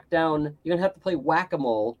smack down. You're going to have to play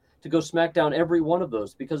whack-a-mole to go smack down every one of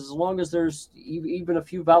those, because as long as there's even a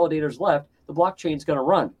few validators left, the blockchain's going to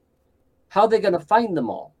run. How are they going to find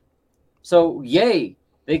them all? So, yay,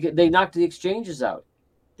 they knocked the exchanges out.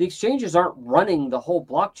 The exchanges aren't running the whole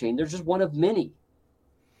blockchain. They're just one of many.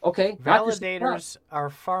 Okay. Validators are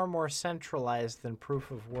far more centralized than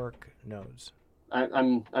proof of work nodes.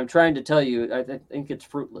 I'm trying to tell you, I think it's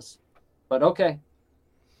fruitless, but okay.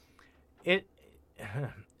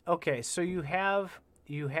 Okay. So you have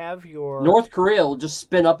your North Korea will just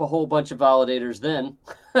spin up a whole bunch of validators. Then,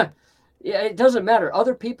 yeah, it doesn't matter.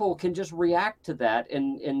 Other people can just react to that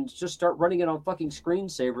and just start running it on fucking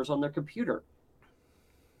screensavers on their computer.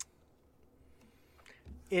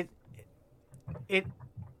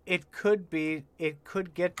 It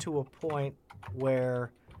could get to a point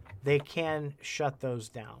where they can shut those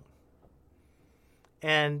down,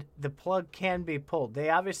 and the plug can be pulled. They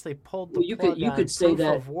obviously pulled the plug on proof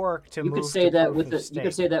of work to move to proof of stake. You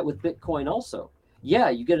could say that with Bitcoin also. Yeah,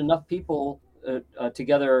 you get enough people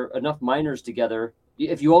together, enough miners together.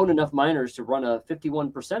 If you own enough miners to run a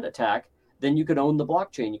 51% attack, then you could own the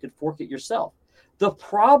blockchain. You could fork it yourself. The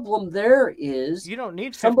problem there is you don't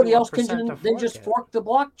need somebody else can then just fork the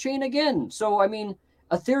blockchain again. So, I mean,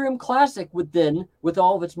 Ethereum Classic would then, with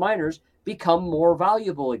all of its miners, become more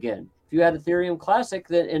valuable again. If you had Ethereum Classic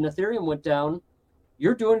and Ethereum went down,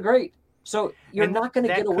 you're doing great. So you're not going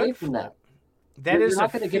to get away from that. You're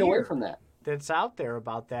not going to get away from that. That's out there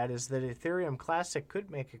about that is that Ethereum Classic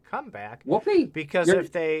could make a comeback. Whoopee! Because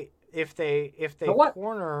if they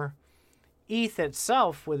corner ETH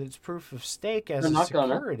itself with its proof of stake as a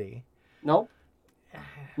security. Nope.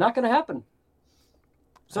 Not going to happen.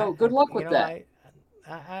 So good luck with that.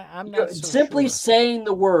 I'm not so simply sure. Saying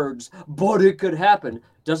the words, but it could happen,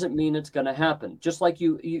 doesn't mean it's going to happen. Just like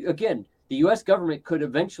you again, the U.S. government could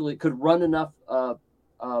run enough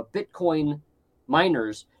Bitcoin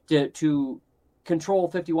miners to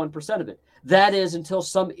control 51% of it. That is until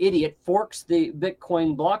some idiot forks the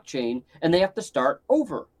Bitcoin blockchain and they have to start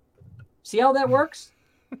over. See how that works?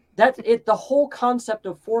 The whole concept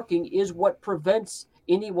of forking is what prevents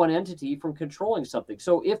any one entity from controlling something.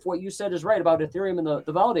 So if what you said is right about Ethereum and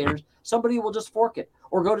the validators, somebody will just fork it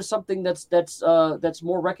or go to something that's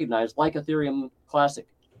more recognized, like Ethereum Classic.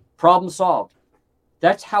 Problem solved.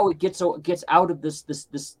 That's how it gets out of this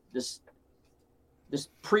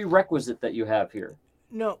prerequisite that you have here.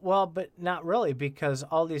 No, well, but not really, because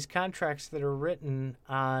all these contracts that are written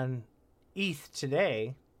on ETH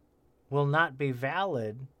today will not be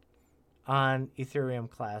valid on Ethereum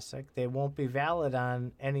Classic. They won't be valid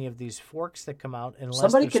on any of these forks that come out unless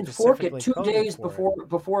somebody they're can fork it 2 coded days for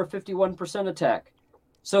before a 51% attack.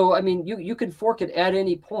 So I mean, you can fork it at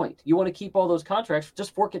any point. You want to keep all those contracts,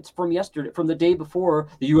 just fork it from yesterday, from the day before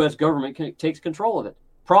the U.S. government takes control of it.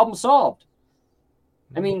 Problem solved.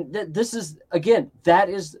 I mean, this is, again, that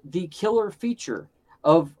is the killer feature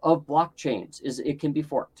of blockchains, is it can be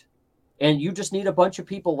forked. And you just need a bunch of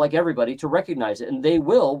people like everybody to recognize it. And they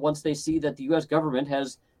will once they see that the U.S. government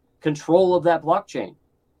has control of that blockchain.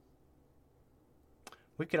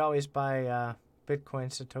 We could always buy Bitcoin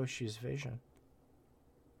Satoshi's vision.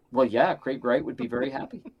 Well, yeah, Craig Wright would be very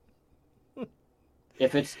happy.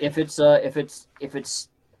 If it's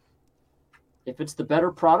the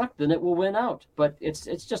better product, then it will win out. But it's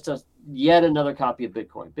just yet another copy of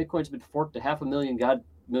Bitcoin. Bitcoin's been forked to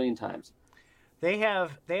 500,000 times. They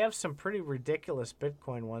have some pretty ridiculous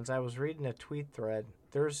Bitcoin ones. I was reading a tweet thread.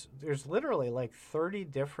 There's literally like 30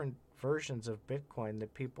 different versions of Bitcoin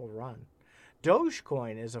that people run.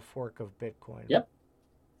 Dogecoin is a fork of Bitcoin. Yep.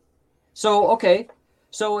 So okay.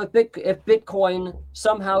 So if Bitcoin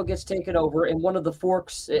somehow gets taken over and one of the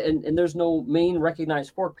forks, and there's no main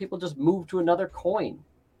recognized fork, people just move to another coin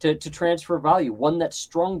to transfer value, one that's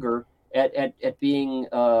stronger at being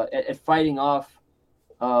at fighting off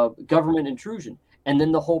government intrusion, and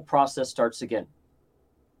then the whole process starts again.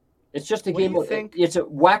 It's just a game. It's a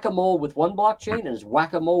whack-a-mole with one blockchain, and it's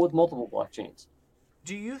whack-a-mole with multiple blockchains.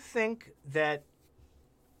 Do you think that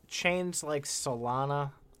chains like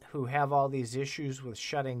Solana, who have all these issues with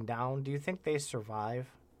shutting down, do you think they survive?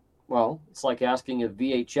 Well, it's like asking if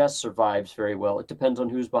VHS survives very well. It depends on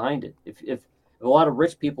who's behind it. If a lot of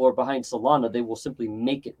rich people are behind Solana, they will simply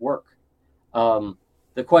make it work.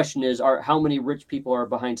 The question is, how many rich people are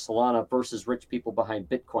behind Solana versus rich people behind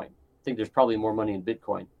Bitcoin? I think there's probably more money in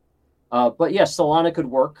Bitcoin. But yes, Solana could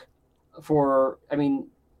work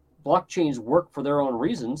blockchains work for their own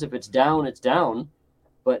reasons. If it's down, it's down.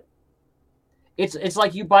 But it's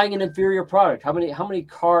like you buying an inferior product. How many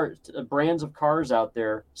brands of cars out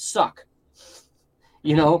there suck?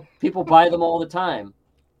 People buy them all the time.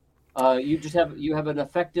 You have an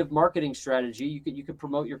effective marketing strategy. You could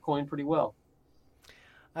promote your coin pretty well.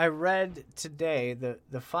 I read today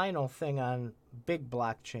the final thing on big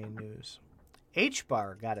blockchain news.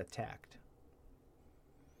 HBAR got attacked.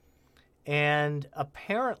 And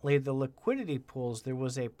apparently the liquidity pools, there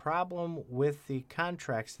was a problem with the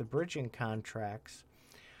contracts, the bridging contracts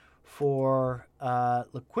for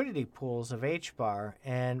liquidity pools of HBAR,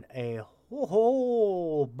 and a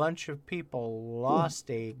whole bunch of people lost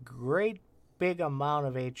a great big amount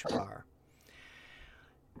of HBAR.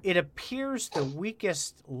 It appears the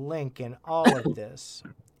weakest link in all of this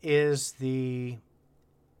is the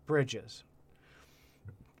bridges.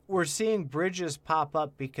 We're seeing bridges pop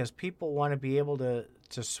up because people want to be able to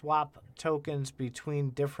swap tokens between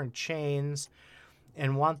different chains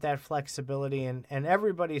and want that flexibility. And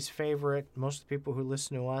everybody's favorite, most of the people who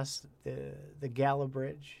listen to us, the Gala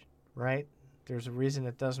Bridge, right? There's a reason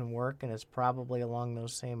it doesn't work, and it's probably along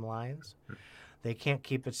those same lines. They can't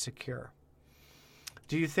keep it secure.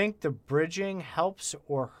 Do you think the bridging helps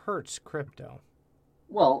or hurts crypto?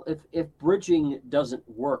 Well, if bridging doesn't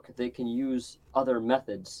work, they can use other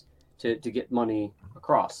methods to get money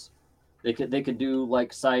across. They could do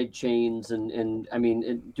like side chains and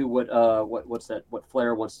do what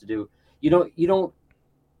Flare wants to do. You don't.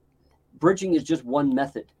 Bridging is just one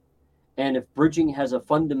method, and if bridging has a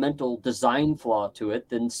fundamental design flaw to it,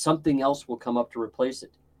 then something else will come up to replace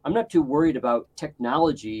it. I'm not too worried about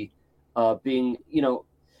technology being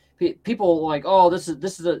people like, oh,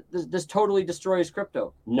 this totally destroys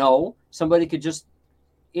crypto. No, somebody could just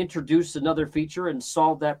introduce another feature and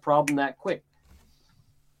solve that problem that quick.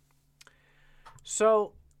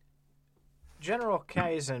 So General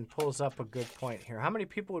Kaizen pulls up a good point here. How many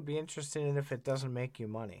people would be interested in if it doesn't make you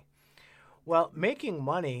money? Well, making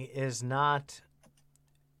money is not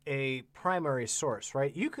a primary source,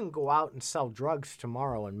 right? You can go out and sell drugs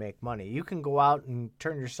tomorrow and make money. You can go out and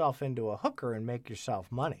turn yourself into a hooker and make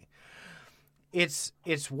yourself money. It's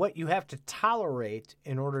what you have to tolerate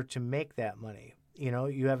in order to make that money.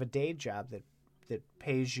 You have a day job that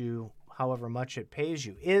pays you however much it pays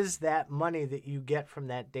you. Is that money that you get from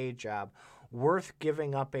that day job worth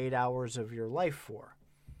giving up 8 hours of your life for?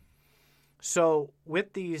 So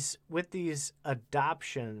with these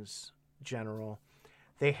adoptions, General,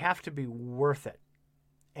 they have to be worth it.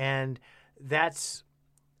 And that's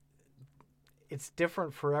it's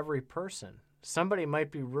different for every person. Somebody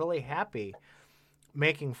might be really happy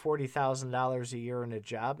making $40,000 a year in a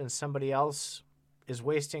job, and somebody else is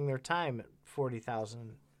wasting their time at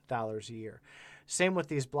 $40,000 a year. Same with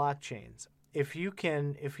these blockchains. If you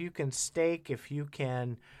can stake, if you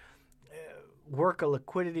can work a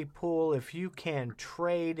liquidity pool, if you can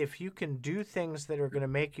trade, if you can do things that are going to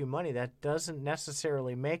make you money, that doesn't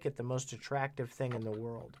necessarily make it the most attractive thing in the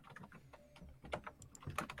world.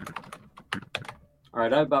 All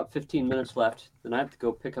right, I have about 15 minutes left. Then I have to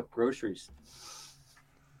go pick up groceries.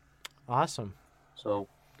 Awesome. So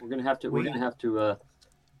we're gonna have to. We got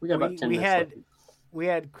about 10 minutes left. We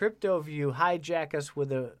had CryptoView hijack us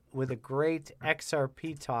with a great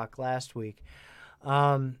XRP talk last week.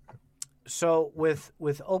 So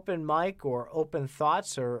with open mic or open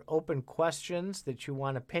thoughts or open questions that you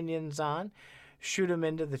want opinions on, shoot them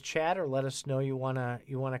into the chat or let us know you wanna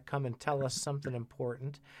come and tell us something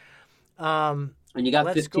important. And you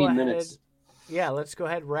got 15 minutes. Yeah, let's go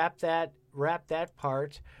ahead wrap that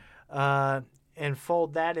part and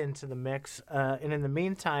fold that into the mix. And in the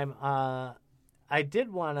meantime, I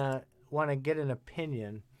did want to get an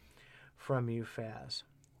opinion from you, Faz.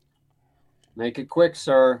 Make it quick,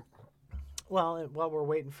 sir. Well, while we're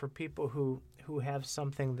waiting for people who have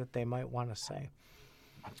something that they might want to say,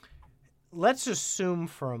 let's assume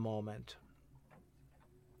for a moment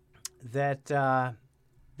that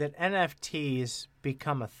that NFTs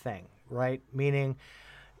become a thing, right? Meaning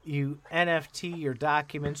you NFT your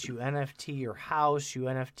documents, you NFT your house, you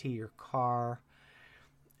NFT your car.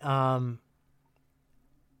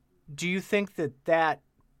 Do you think that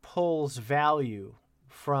pulls value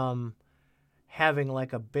from having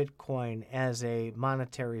like a Bitcoin as a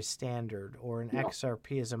monetary standard or an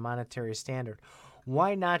XRP as a monetary standard?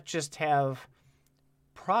 Why not just have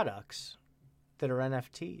products that are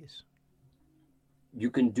NFTs? You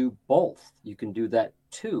can do both. You can do that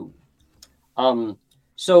too.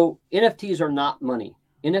 So NFTs are not money.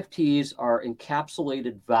 NFTs are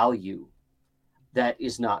encapsulated value that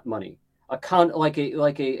is not money. Like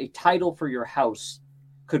a title for your house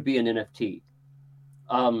could be an NFT.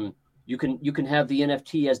 You can have the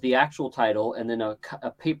NFT as the actual title and then a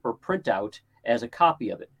paper printout as a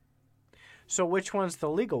copy of it. So which one's the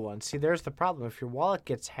legal one? See, there's the problem. If your wallet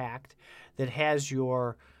gets hacked that has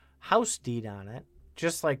your house deed on it,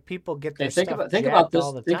 just like people get their stuff jacked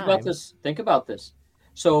all the time. Think about this.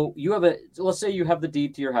 So let's say you have the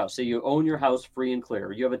deed to your house. Say you own your house free and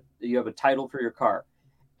clear. You have a title for your car,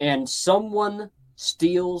 and someone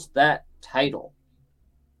steals that title,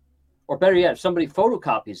 or better yet, if somebody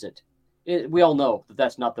photocopies it. We all know that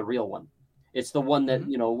that's not the real one. It's the one that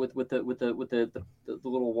with the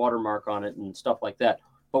little watermark on it and stuff like that.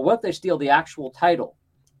 But what if they steal the actual title?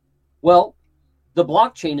 Well, the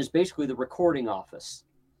blockchain is basically the recording office,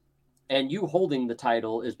 and you holding the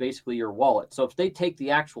title is basically your wallet. So if they take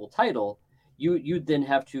the actual title, you'd then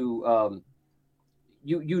have to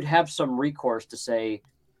you'd have some recourse to say,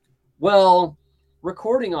 well,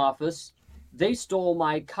 recording office, they stole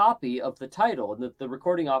my copy of the title, and the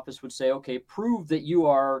recording office would say, okay, prove that you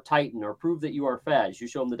are Titan or prove that you are Faz. You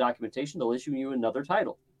show them the documentation, they'll issue you another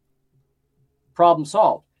title. Problem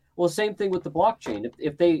solved. Well, the same thing with the blockchain.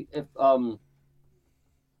 If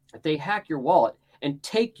they hack your wallet and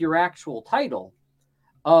take your actual title,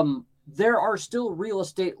 there are still real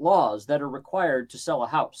estate laws that are required to sell a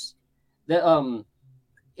house.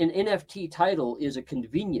 An NFT title is a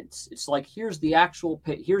convenience. It's like here's the actual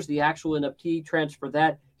NFT, transfer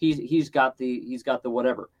that. He's got the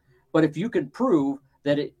whatever. But if you can prove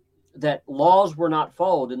that laws were not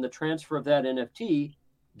followed in the transfer of that NFT,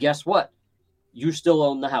 guess what? You still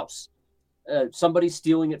own the house. Somebody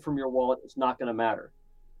stealing it from your wallet is not going to matter.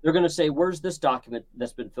 They're going to say, where's this document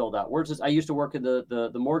that's been filled out? Where's this? I used to work in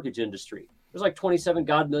the mortgage industry. There's like 27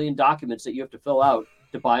 million documents that you have to fill out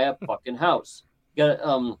to buy a fucking house.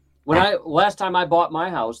 Last time I bought my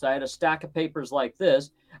house, I had a stack of papers like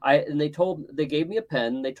this. They gave me a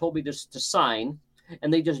pen. They told me just to sign,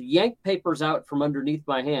 and they just yanked papers out from underneath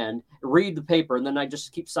my hand, read the paper, and then I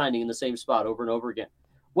just keep signing in the same spot over and over again.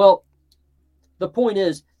 Well, the point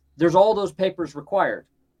is, there's all those papers required.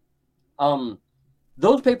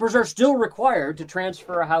 Those papers are still required to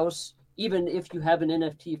transfer a house, even if you have an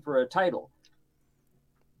NFT for a title.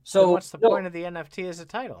 So then what's the point of the NFT as a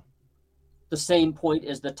title? The same point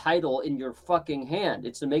as the title in your fucking hand.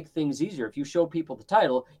 It's to make things easier. If you show people the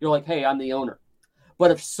title, you're like, hey, I'm the owner. But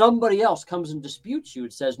if somebody else comes and disputes you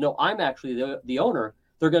and says, no, I'm actually the owner,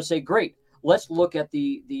 they're going to say, great, let's look at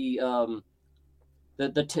the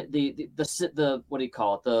what do you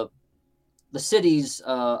call it? The city's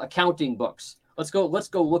accounting books. Let's go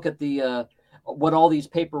look at the what all this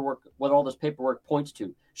paperwork points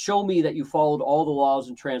to. Show me that you followed all the laws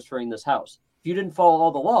in transferring this house. If you didn't follow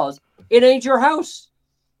all the laws, it ain't your house.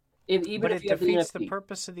 But it defeats the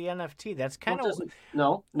purpose of the NFT. That's kind of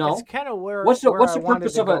no. That's kind of where what's the I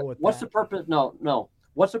purpose of a what's the purpose? No.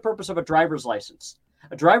 What's the purpose of a driver's license?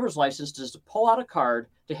 A driver's license is to pull out a card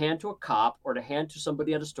to hand to a cop or to hand to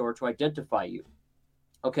somebody at a store to identify you.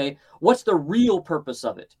 Okay, what's the real purpose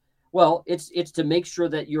of it? Well, it's to make sure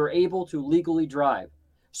that you're able to legally drive.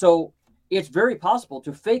 So it's very possible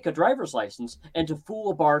to fake a driver's license and to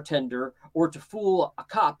fool a bartender or to fool a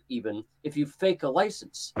cop, even if you fake a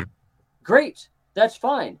license. Great, that's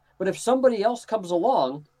fine. But if somebody else comes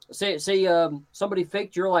along, say somebody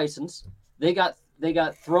faked your license, they got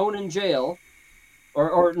thrown in jail,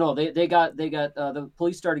 or no, they got the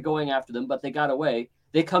police started going after them, but they got away.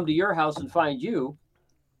 They come to your house and find you.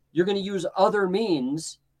 You're going to use other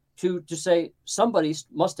means to say somebody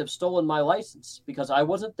must have stolen my license because I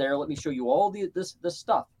wasn't there. Let me show you all this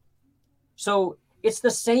stuff. So it's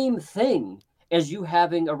the same thing as you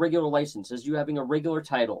having a regular license, as you having a regular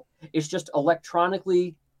title. It's just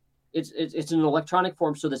electronically, it's in an electronic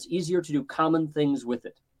form, so that's easier to do common things with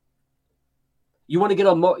it. You want to get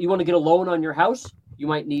a loan on your house, you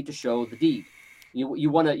might need to show the deed. You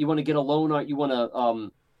want to get a loan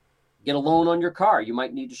on get a loan on your car, you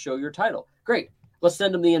might need to show your title. Great. Let's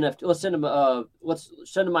send them the NFT. Let's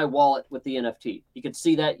send them my wallet with the NFT. You can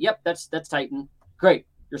see that. Yep, that's Titan. Great,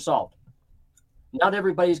 you're solved. Not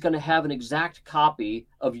everybody's going to have an exact copy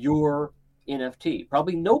of your NFT.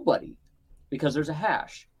 Probably nobody, because there's a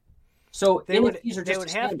hash. So they would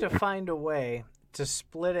have to find a way to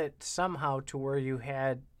split it somehow to where you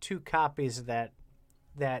had two copies that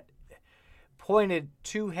pointed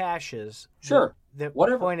two hashes. Sure. That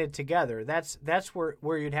pointed together. That's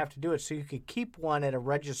where you'd have to do it. So you could keep one at a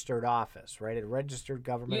registered office, right? At a registered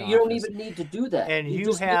government office. You don't even need to do that. And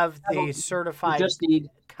you have the certified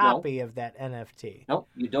copy of that NFT. No,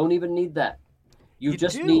 you don't even need that. You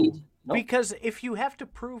just need... Nope. Because if you have to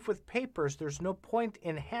prove with papers, there's no point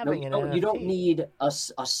in having an NFT. You don't need a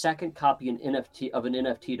second copy of an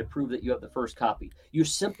NFT to prove that you have the first copy. You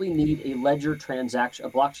simply need a ledger transaction, a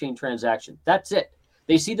blockchain transaction. That's it.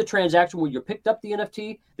 They see the transaction where you picked up the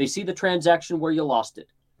NFT. They see the transaction where you lost it,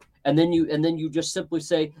 and then you just simply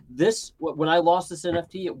say, "This when I lost this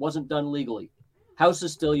NFT, it wasn't done legally. House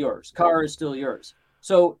is still yours. Car is still yours."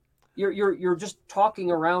 So you're just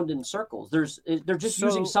talking around in circles. They're just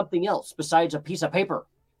using something else besides a piece of paper.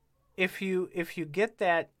 If you get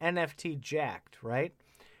that NFT jacked, right?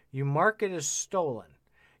 You mark it as stolen.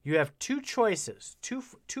 You have two choices,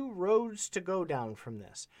 two roads to go down from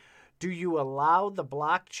this. Do you allow the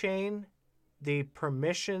blockchain the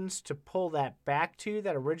permissions to pull that back to you,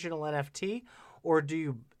 that original NFT, or do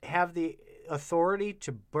you have the authority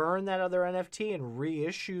to burn that other NFT and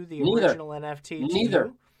reissue the original NFT to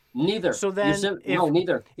you? Neither. So then,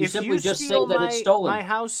 neither. You simply just say that it's stolen. My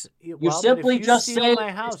house. You simply just say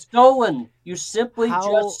it's stolen. You simply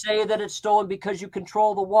just say that it's stolen because you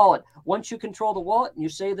control the wallet. Once you control the wallet and you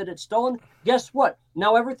say that it's stolen, guess what?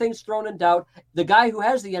 Now everything's thrown in doubt. The guy who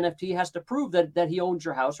has the NFT has to prove that he owns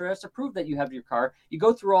your house or has to prove that you have your car. You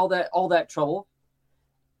go through all that trouble.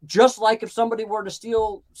 Just like if somebody were to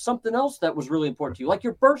steal something else that was really important to you, like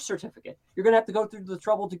your birth certificate, you're going to have to go through the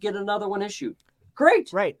trouble to get another one issued.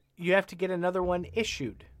 Great. Right. You have to get another one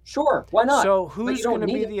issued. Sure. Why not? So who's going to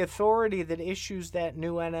be the authority that issues that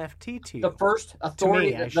new NFT to you? The first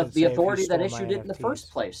authority, the authority that issued it in the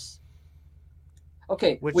first place.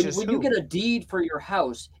 Okay. When you get a deed for your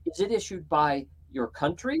house, is it issued by your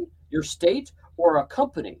country, your state, or a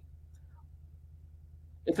company?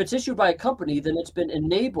 If it's issued by a company, then it's been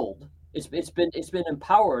enabled. It's been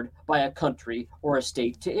empowered by a country or a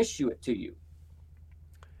state to issue it to you.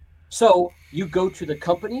 So you go to the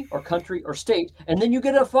company or country or state, and then you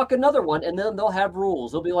get another one, and then they'll have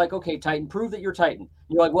rules. They'll be like, okay, Titan, prove that you're Titan. And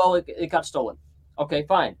you're like, well, it got stolen. Okay,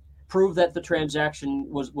 fine. Prove that the transaction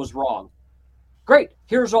was wrong. Great.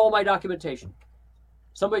 Here's all my documentation.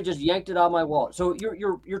 Somebody just yanked it out of my wallet. So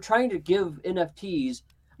you're trying to give NFTs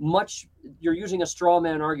you're using a straw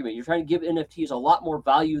man argument. You're trying to give NFTs a lot more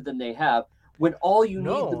value than they have when all you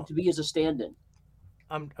need them to be is a stand-in.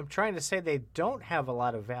 I'm trying to say they don't have a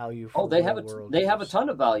lot of value for they have a ton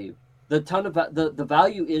of value. The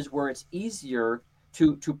value is where it's easier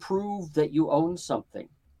to prove that you own something.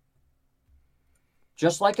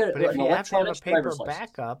 Just like but if you have to have a paper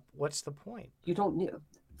backup, what's the point? You don't need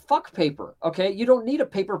fuck paper, okay? You don't need a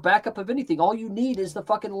paper backup of anything. All you need is the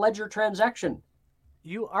fucking ledger transaction.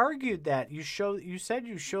 You argued that. You said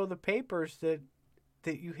you show the papers that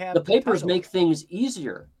you have. The papers make things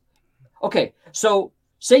easier. Okay, so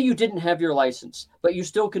say you didn't have your license, but you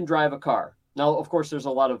still can drive a car. Now, of course, there's a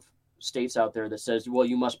lot of states out there that says, well,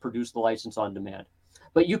 you must produce the license on demand.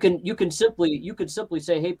 But you can simply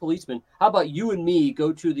say, hey, policeman, how about you and me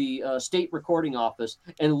go to the state recording office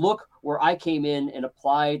and look where I came in and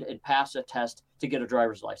applied and passed a test to get a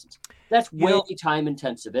driver's license. That's way time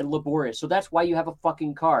intensive and laborious. So that's why you have a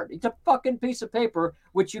fucking card. It's a fucking piece of paper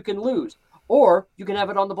which you can lose, or you can have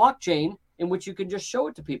it on the blockchain in which you can just show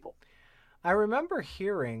it to people. I remember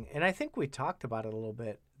hearing, and I think we talked about it a little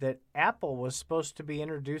bit, that Apple was supposed to be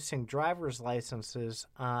introducing driver's licenses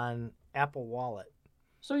on Apple Wallet.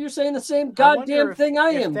 So you're saying the same goddamn thing I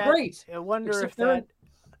am. Great. I wonder if that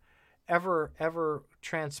ever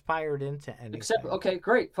transpired into anything. Okay,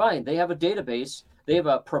 great, fine. They have a database. They have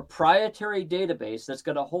a proprietary database that's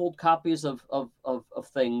going to hold copies of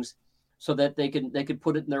things so that they can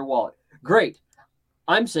put it in their wallet. Great.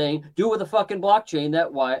 I'm saying do it with a fucking blockchain.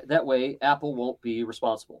 That way Apple won't be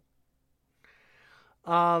responsible.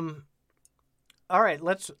 All right,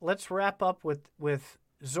 let's wrap up with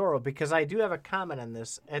Zorro, because I do have a comment on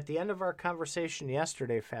this. At the end of our conversation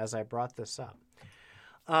yesterday, Faz, I brought this up.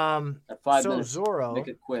 At 5 minutes, Zorro, make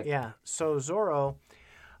it quick. Yeah. So Zorro,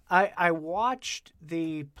 I watched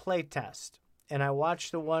the play test, and I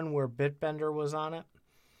watched the one where Bitbender was on it,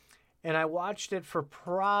 and I watched it for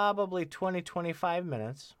probably 20, 25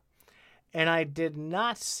 minutes, and I did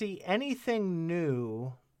not see anything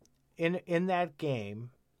new in that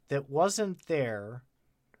game that wasn't there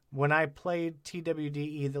when I played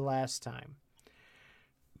TWDE the last time.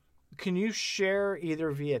 Can you share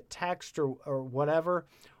either via text or whatever,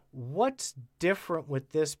 what's different with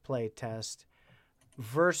this play test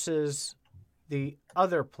versus the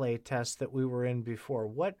other play test that we were in before?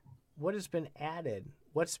 What has been added?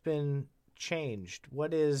 What's been changed?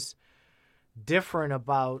 What is different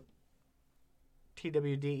about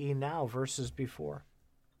TWDE now versus before?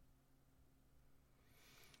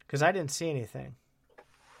 Because I didn't see anything.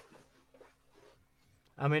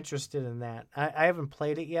 I'm interested in that. I haven't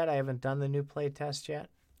played it yet. I haven't done the new play test yet.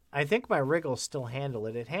 I think my rig will still handle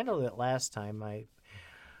it. It handled it last time.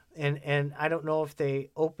 And I don't know if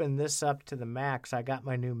they open this up to the Macs. I got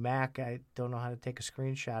my new Mac. I don't know how to take a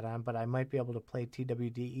screenshot on, but I might be able to play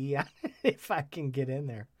TWDE on it if I can get in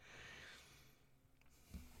there.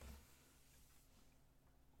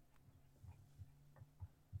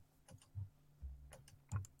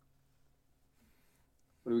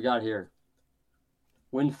 What do we got here?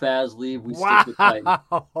 When Faz leave, we stick with Titan.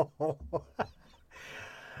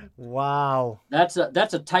 Wow. That's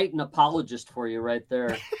a Titan apologist for you right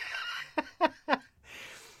there.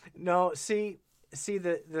 No, see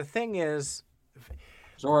the thing is,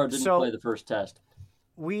 Zorro didn't play the first test.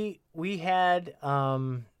 We had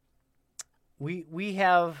we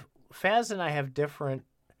have Faz and I have different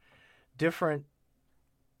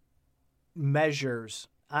measures.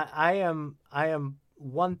 I am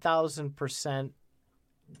 1000%.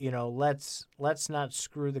 Let's not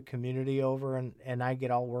screw the community over, and I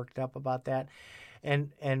get all worked up about that.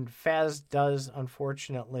 And Faz does,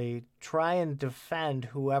 unfortunately, try and defend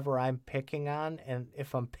whoever I'm picking on. And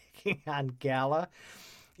if I'm picking on Gala,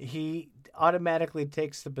 he automatically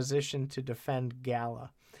takes the position to defend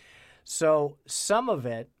Gala. So some of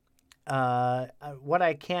it, what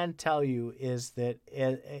I can tell you is that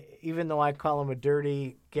even though I call him a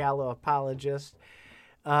dirty Gala apologist,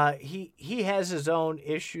 he has his own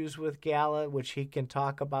issues with Gala, which he can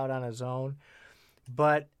talk about on his own.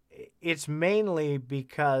 But it's mainly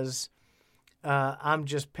because I'm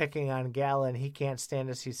just picking on Gala, and he can't stand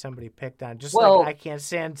to see somebody picked on. Just like I can't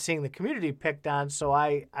stand seeing the community picked on, so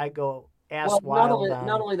I go wild.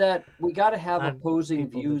 Not only that, we got to have opposing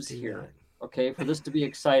views here, okay, for this to be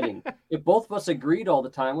exciting. If both of us agreed all the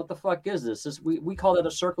time, what the fuck is this? We call that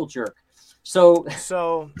a circle jerk. So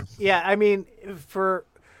yeah, I mean,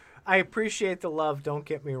 I appreciate the love, don't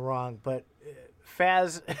get me wrong, but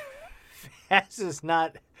Faz is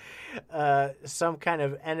not some kind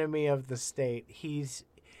of enemy of the state. He's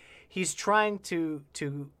trying to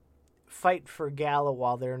fight for Gala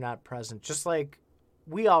while they're not present. Just like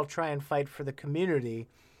we all try and fight for the community,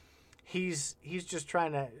 he's just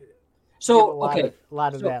trying to give a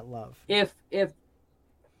lot of that love. If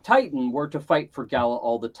Titan were to fight for Gala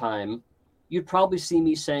all the time, you'd probably see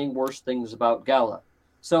me saying worse things about Gala.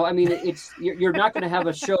 So I mean, you're not going to have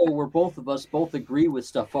a show where both of us agree with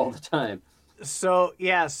stuff all the time. So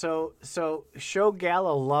yeah, so show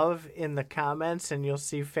Gala love in the comments, and you'll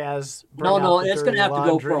see Faz. No, it's going to have to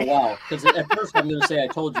go for a while, because at first I'm going to say I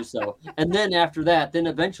told you so, and then after that, then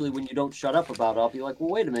eventually when you don't shut up about it, I'll be like,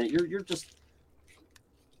 well, wait a minute, you're just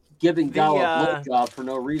giving Gala a blowjob for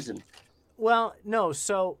no reason. Well, no.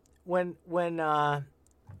 So when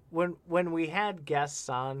when we had guests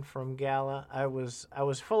on from Gala, I was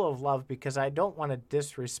full of love because I don't want to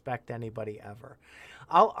disrespect anybody ever.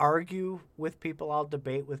 I'll argue with people, I'll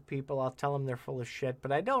debate with people, I'll tell them they're full of shit,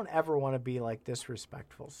 but I don't ever want to be like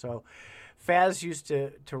disrespectful. So Faz used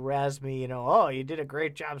to razz me, oh, you did a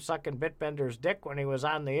great job sucking Bitbender's dick when he was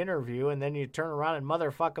on the interview, and then you turn around and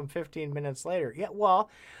motherfuck him 15 minutes later. Yeah, well,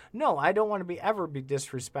 no, I don't want to ever be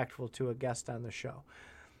disrespectful to a guest on the show.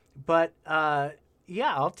 But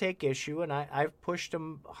yeah, I'll take issue, and I've pushed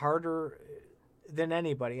him harder than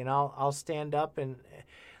anybody, and I'll stand up and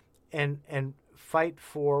fight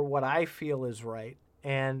for what I feel is right.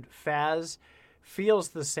 And Faz feels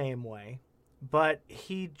the same way, but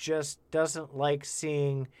he just doesn't like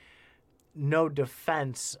seeing no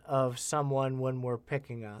defense of someone when we're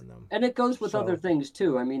picking on them. And it goes with other things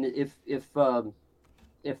too. I mean, if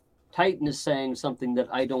Titan is saying something that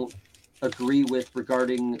I don't agree with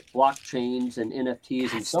regarding blockchains and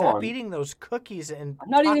NFTs and so on. Stop eating those cookies and I'm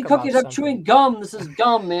not eating cookies. I'm chewing gum. This is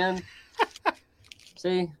gum, man.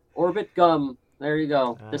 See, Orbit gum. There you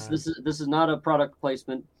go. This is not a product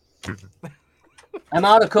placement. I'm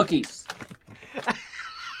out of cookies.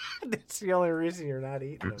 That's the only reason you're not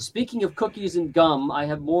eating them. Speaking of cookies and gum, I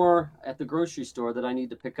have more at the grocery store that I need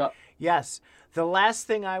to pick up. Yes. The last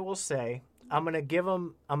thing I will say, I'm gonna give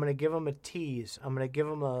them a tease. I'm gonna give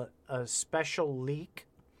them a special leak.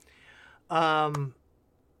 I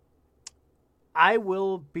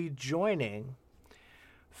will be joining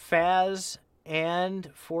Faz and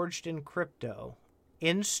Forged in Crypto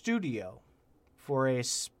in studio for a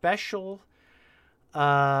special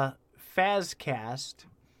Fazcast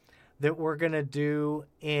that we're gonna do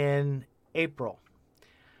in April.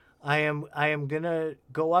 I am gonna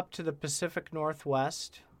go up to the Pacific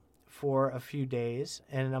Northwest for a few days,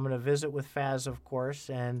 and I'm going to visit with Faz, of course,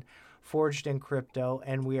 and Forged in Crypto,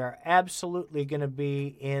 and we are absolutely going to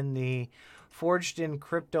be in the Forged in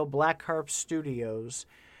Crypto Black Harp Studios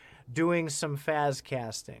doing some Faz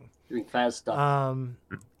casting. Doing Faz stuff.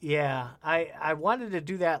 Yeah, I wanted to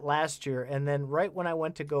do that last year, and then right when I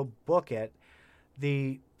went to go book it,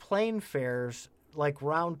 the plane fares, like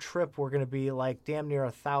round trip, were going to be like damn near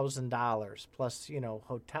 $1,000 plus,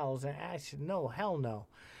 hotels. And I said, no, hell no.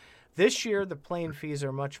 This year, the plane fees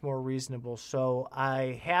are much more reasonable, so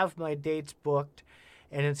I have my dates booked,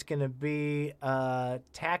 and it's going to be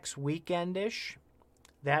tax weekend-ish,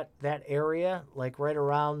 that area, like right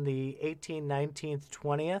around the 18th, 19th,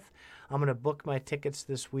 20th. I'm going to book my tickets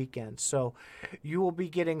this weekend. So you will be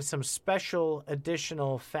getting some special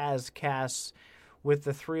additional Fazcasts with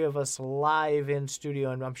the three of us live in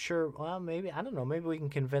studio, and I'm sure, well, maybe, I don't know, maybe we can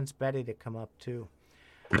convince Betty to come up, too.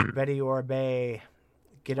 Betty Orbe.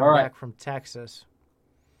 Get him back from Texas.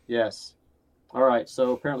 Yes. All right.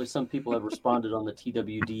 So apparently some people have responded on the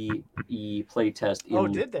TWDE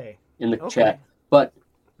playtest. Did they? In the chat. But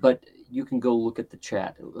you can go look at the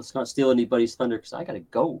chat. Let's not steal anybody's thunder because I got to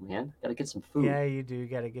go, man. Got to get some food. Yeah, you do. You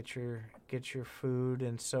got to get your food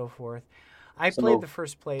and so forth. I played the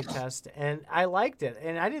first play test, and I liked it,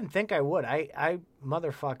 and I didn't think I would. I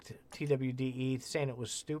motherfucked TWDE saying it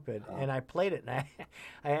was stupid, and I played it, and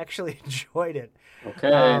I actually enjoyed it.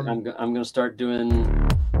 Okay, I'm going to start doing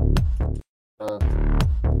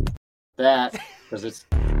that because it's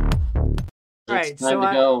time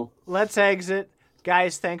to go. Let's exit.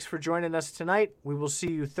 Guys, thanks for joining us tonight. We will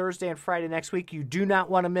see you Thursday and Friday next week. You do not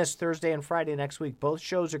want to miss Thursday and Friday next week. Both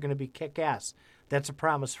shows are going to be kick-ass. That's a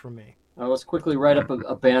promise from me. Let's quickly write up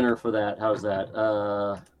a banner for that. How's that?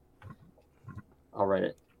 I'll write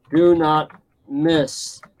it. Do not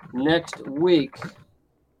miss next week,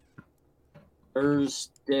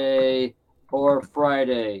 Thursday or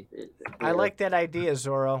Friday. I like that idea,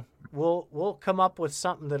 Zorro. We'll come up with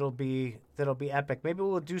something that'll be epic. Maybe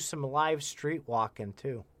we'll do some live street walking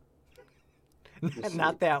too.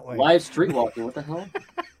 Not that way. Live street walking. What the hell?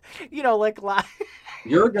 Like live.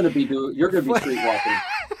 You're gonna be street walking.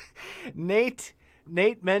 Nate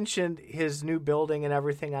mentioned his new building and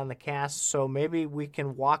everything on the cast, so maybe we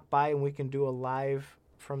can walk by and we can do a live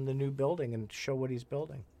from the new building and show what he's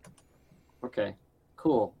building. Okay,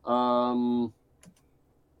 cool.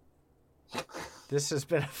 This has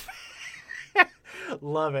been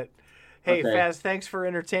love it. Hey, okay. Faz, thanks for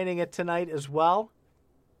entertaining it tonight as well.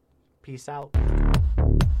 Peace out.